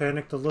Scorpions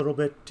panicked a little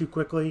bit too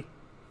quickly?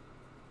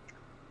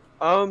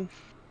 Um,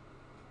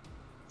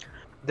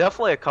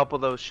 Definitely a couple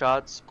of those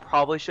shots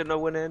probably shouldn't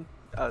have went in.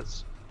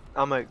 As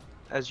I'm a,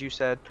 as you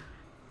said,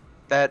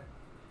 that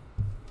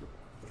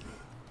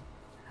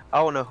I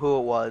don't know who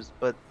it was,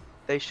 but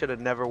they should have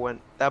never went.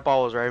 That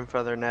ball was right in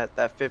front of their net.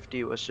 That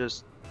 50 was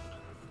just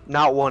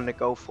not one to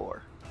go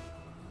for.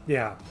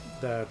 Yeah,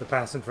 the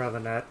pass in front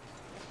of the net.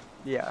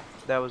 Yeah,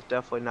 that was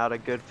definitely not a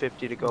good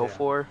 50 to go Yeah.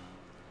 for.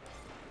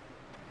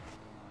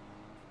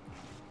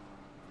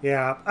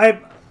 Yeah,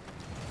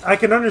 I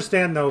can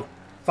understand though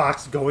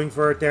Fox going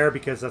for it there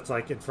because that's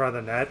like in front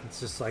of the net. It's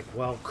just like,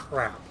 well,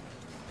 crap.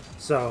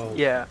 So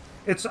Yeah,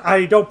 it's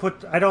I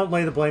don't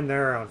lay the blame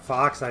there on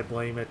Fox. I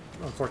blame it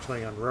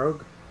unfortunately on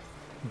Rogue.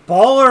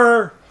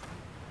 Baller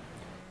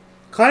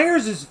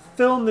Clangers is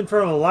filmed in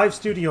front of a live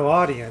studio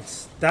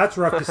audience. That's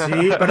rough to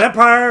see. But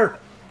Empire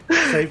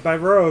saved by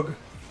Rogue.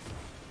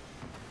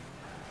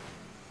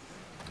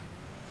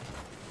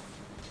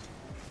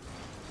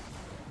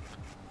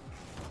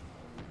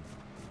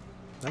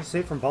 Nice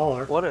save from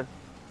Baller. what a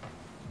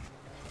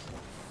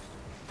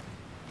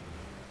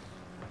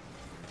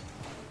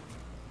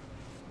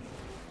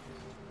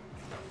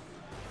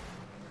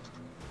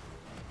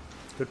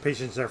Good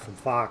patience there from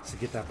Fox to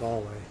get that ball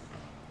away.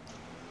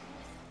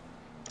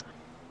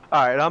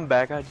 Alright, I'm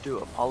back. I do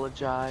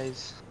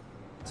apologize.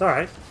 It's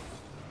alright.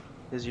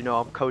 As you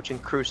know, I'm coaching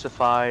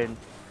Crucify and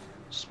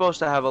supposed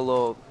to have a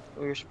little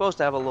we were supposed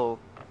to have a little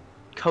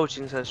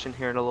coaching session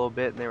here in a little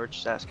bit and they were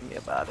just asking me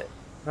about it.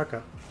 Okay.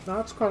 No,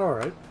 it's quite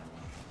alright.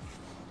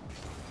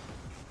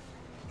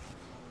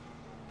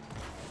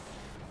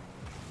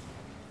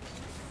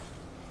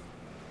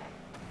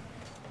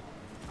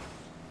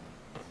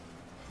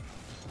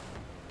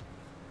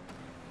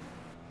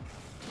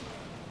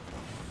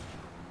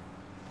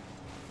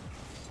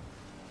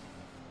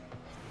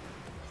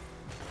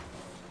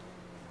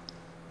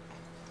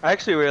 I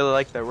actually really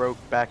like that Rogue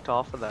backed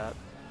off of that.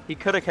 He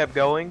could have kept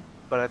going,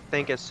 but I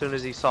think as soon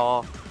as he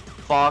saw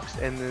Fox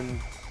and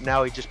then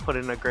now he just put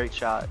in a great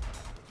shot.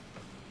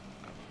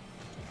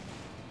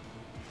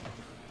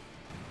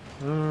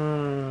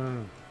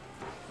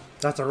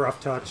 That's a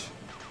rough touch.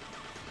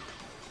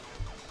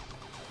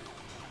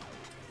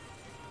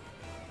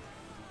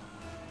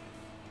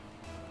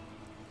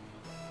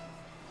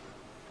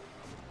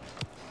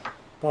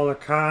 Baller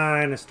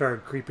kind of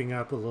started creeping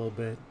up a little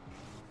bit.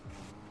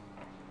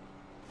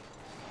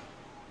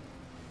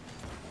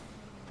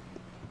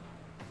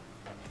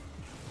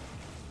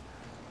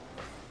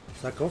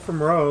 So that goal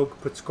from Rogue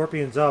put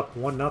Scorpions up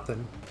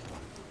 1-0.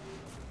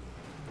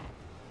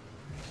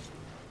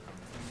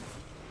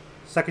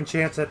 Second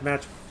chance at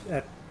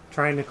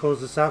trying to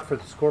close this out for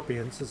the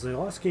Scorpions as they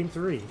lost game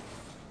 3.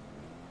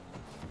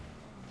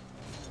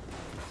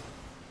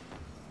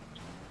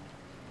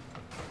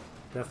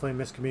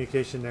 Definitely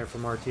miscommunication there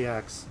from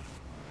RTX.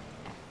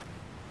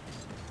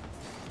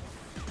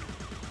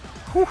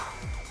 Whew.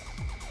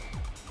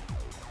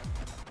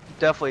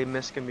 Definitely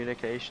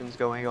miscommunications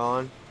going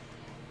on.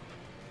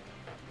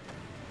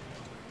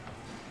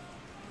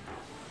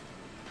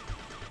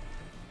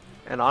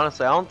 And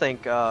honestly, I don't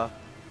think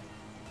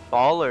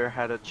Baller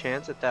had a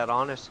chance at that,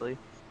 honestly.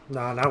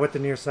 No, not with the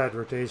near side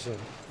rotation.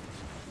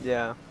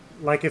 Yeah.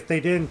 Like if they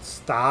didn't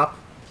stop,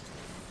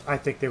 I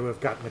think they would have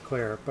gotten the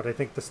clear. But I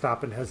think the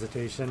stop and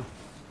hesitation,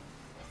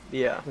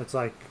 Yeah. it's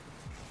like,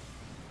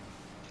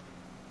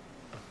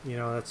 you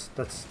know,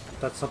 that's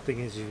something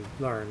as you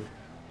learn,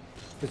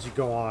 as you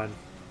go on.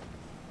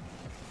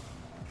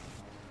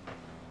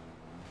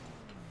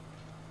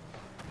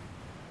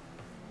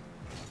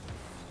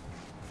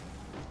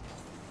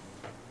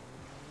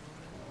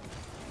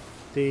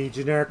 The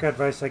generic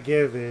advice I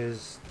give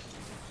is,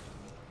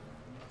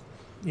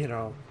 you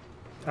know,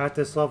 at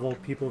this level,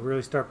 people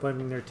really start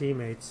blaming their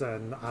teammates,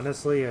 and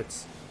honestly,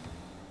 it's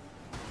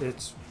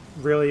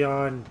really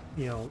on,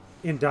 you know,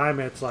 in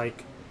Diamond, it's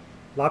like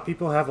a lot of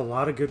people have a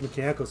lot of good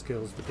mechanical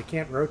skills, but they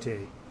can't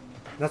rotate.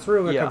 That's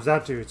really what it comes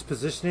down to. It's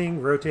positioning,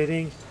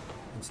 rotating,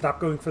 and stop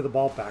going for the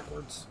ball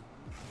backwards.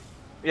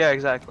 Yeah,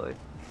 exactly.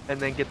 And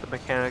then get the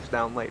mechanics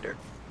down later.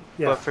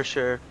 Yeah. But for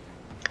sure.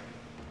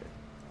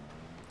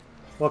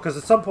 Well, because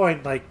at some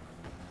point, like,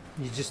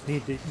 you just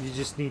need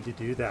to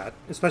do that,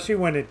 especially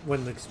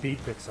when the speed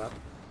picks up.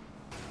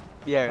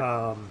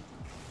 Yeah.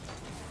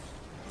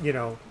 You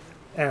know,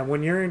 and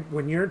when you're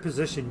in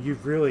position, you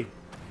really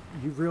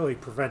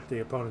prevent the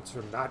opponents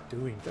from not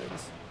doing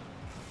things.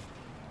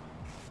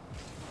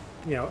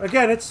 You know,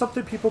 again, it's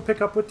something people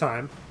pick up with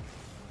time.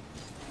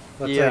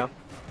 But yeah. like,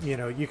 you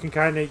know, you can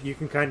kind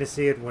of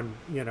see it when,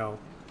 you know,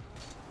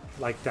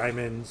 like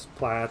diamonds,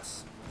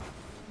 plats,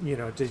 you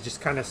know, to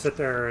just kind of sit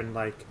there and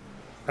like,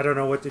 I don't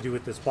know what to do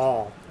with this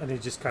ball, and they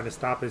just kind of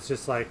stop. It's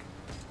just like,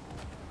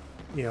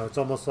 you know, it's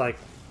almost like,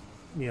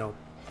 you know,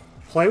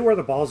 play where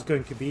the ball's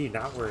going to be,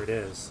 not where it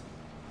is.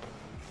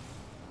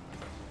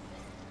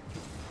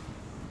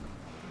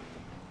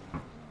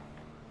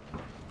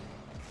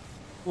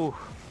 Ooh.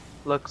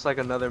 Looks like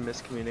another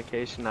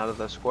miscommunication out of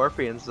the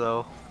Scorpions,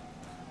 though.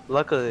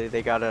 Luckily,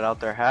 they got it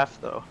out their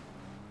half, though.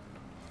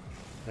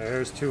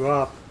 There's 2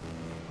 up.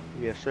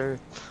 Yes, sir.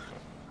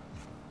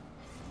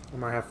 I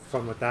might have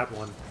fun with that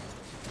one.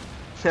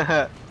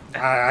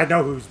 I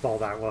know whose ball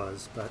that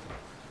was, but...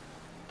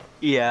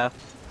 Yeah.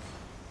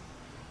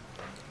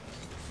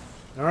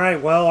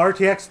 Alright, well,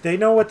 RTX, they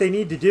know what they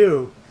need to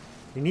do.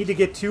 They need to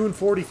get 2 and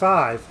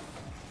 45.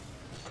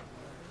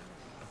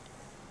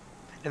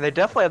 And they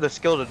definitely have the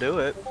skill to do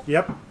it.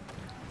 Yep.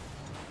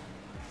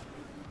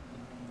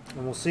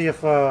 And we'll see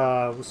if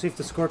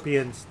the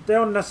Scorpions, they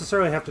don't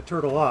necessarily have to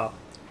turtle up.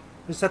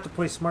 They just have to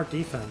play smart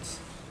defense.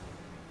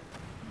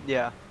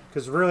 Yeah.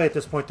 Because really at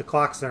this point the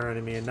clock's their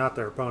enemy and not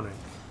their opponent.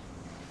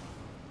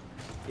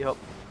 Yep.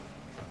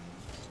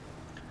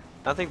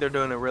 I think they're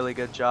doing a really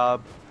good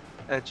job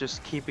at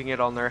just keeping it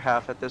on their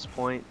half at this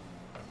point.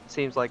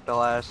 Seems like the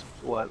last,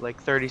 what,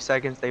 like 30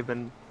 seconds they've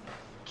been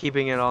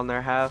keeping it on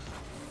their half,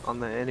 on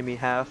the enemy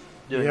half.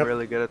 Doing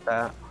really good at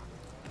that.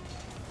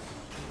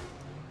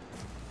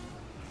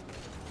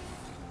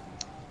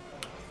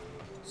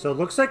 So it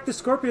looks like the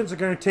Scorpions are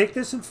going to take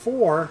this in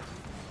 4.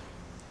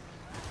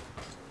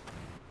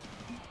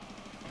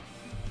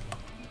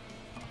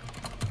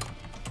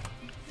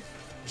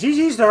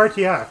 GG's to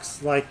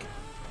RTX. Like,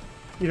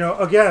 you know,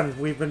 again,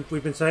 we've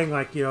been saying,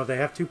 like, you know, they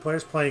have 2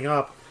 players playing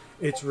up.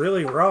 It's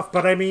really rough,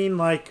 but I mean,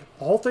 like,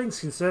 all things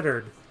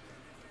considered,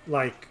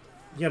 like,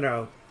 you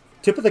know,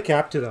 tip of the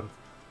cap to them.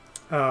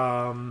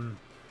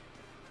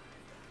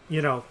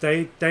 You know,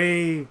 they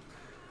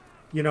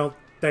you know,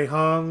 they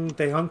hung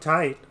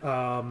tight.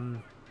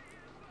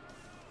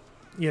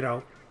 You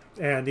know,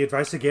 and the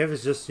advice to give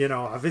is just, you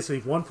know, obviously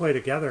 1, play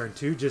together, and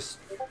 2, just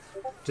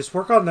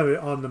work on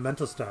the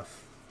mental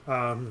stuff.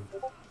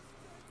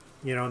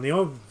 You know, and the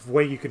only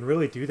way you can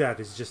really do that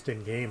is just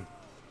in game.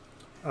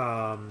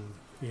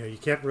 You know, you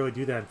can't really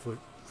do that in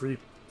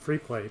free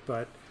play,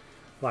 but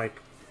like,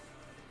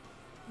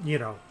 you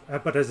know,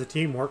 but as a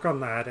team, work on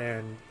that,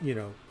 and you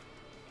know,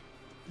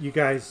 you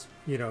guys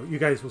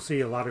will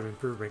see a lot of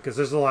improvement because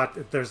there's a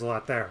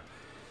lot there.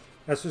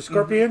 As for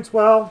Scorpions,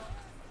 well,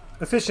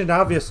 efficient,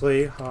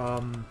 obviously.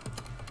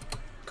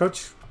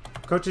 Coach's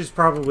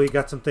probably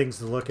got some things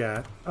to look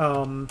at.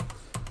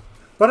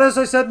 But as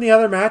I said in the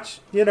other match,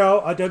 you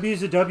know, a W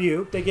is a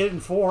W. They get it in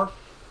 4.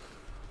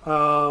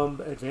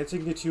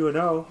 Advancing to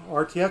 2-0.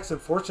 RTX,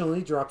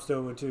 unfortunately, drops to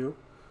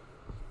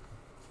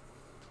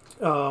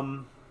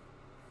 0-2.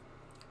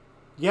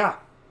 Yeah.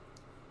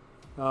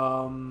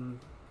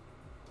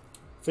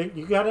 Think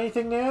you got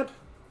anything to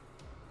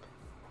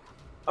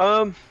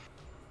add?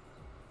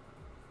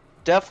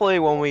 Definitely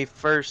when we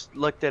first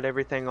looked at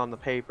everything on the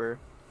paper,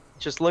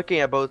 just looking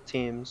at both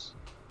teams,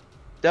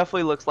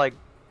 definitely looked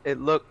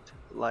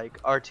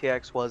like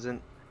RTX wasn't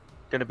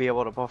going to be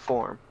able to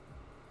perform.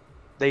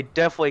 They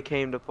definitely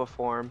came to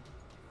perform,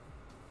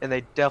 and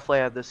they definitely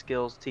had the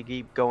skills to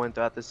keep going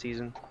throughout the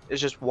season.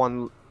 It's just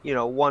their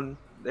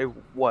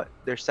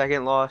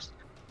second loss.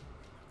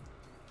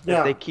 Yeah.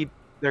 If they keep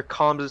their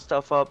comms and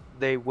stuff up,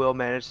 they will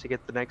manage to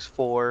get the next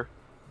 4.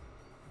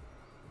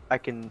 I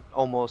can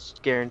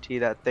almost guarantee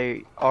that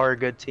they are a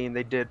good team.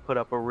 They did put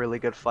up a really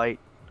good fight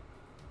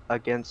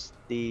against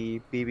the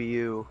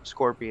BBU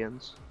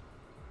Scorpions.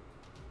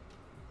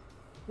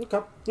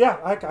 Okay. Yeah,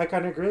 I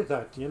kind of agree with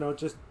that. You know,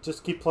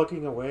 just keep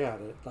plugging away at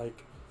it.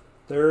 Like,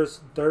 there's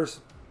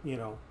you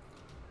know,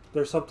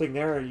 there's something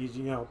there.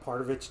 You know,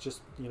 part of it's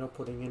just, you know,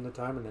 putting in the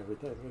time and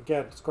everything.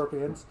 Again,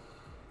 Scorpions,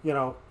 you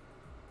know,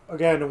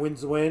 again, a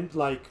win's a win.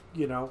 Like,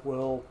 you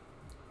know,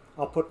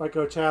 I'll put my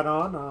coach hat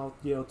on. I'll,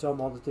 you know, tell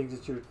them all the things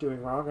that you're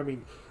doing wrong. I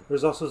mean,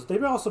 they've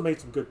also made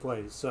some good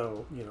plays.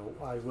 So, you know,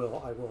 I will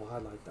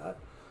highlight that.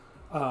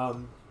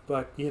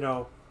 But, you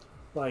know,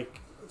 like,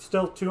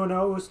 still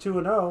 2-0 is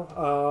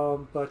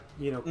 2-0. But,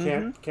 you know,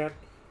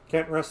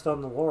 can't rest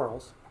on the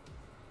laurels.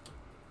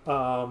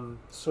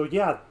 So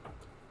yeah,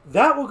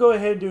 that will go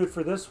ahead and do it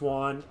for this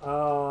one.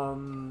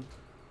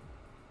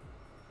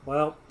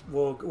 Well,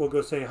 we'll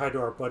go say hi to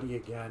our buddy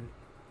again.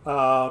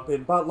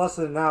 In about less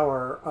than an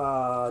hour,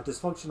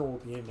 Dysfunctional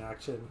will be in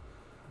action.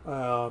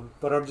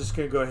 But I'm just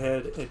going to go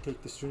ahead and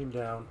take the stream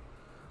down.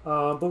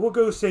 But we'll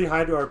go say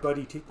hi to our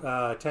buddy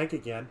Tank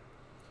again.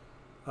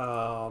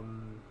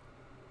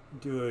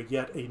 Do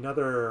yet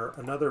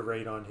another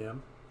raid on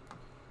him.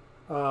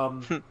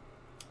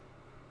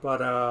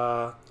 But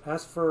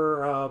as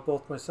for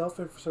both myself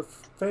and for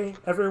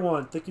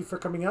everyone, thank you for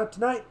coming out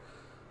tonight.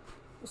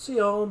 We'll see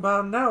you all in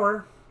about an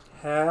hour.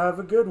 Have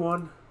a good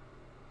one.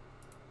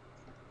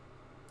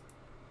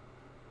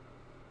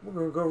 We're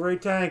going to go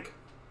raid Tank.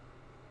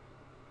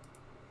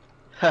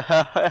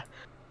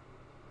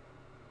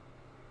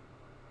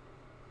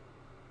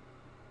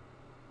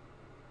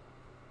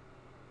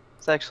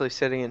 It's actually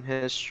sitting in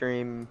his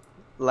stream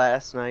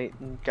last night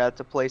and got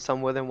to play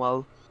some with him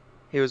while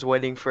he was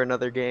waiting for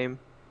another game.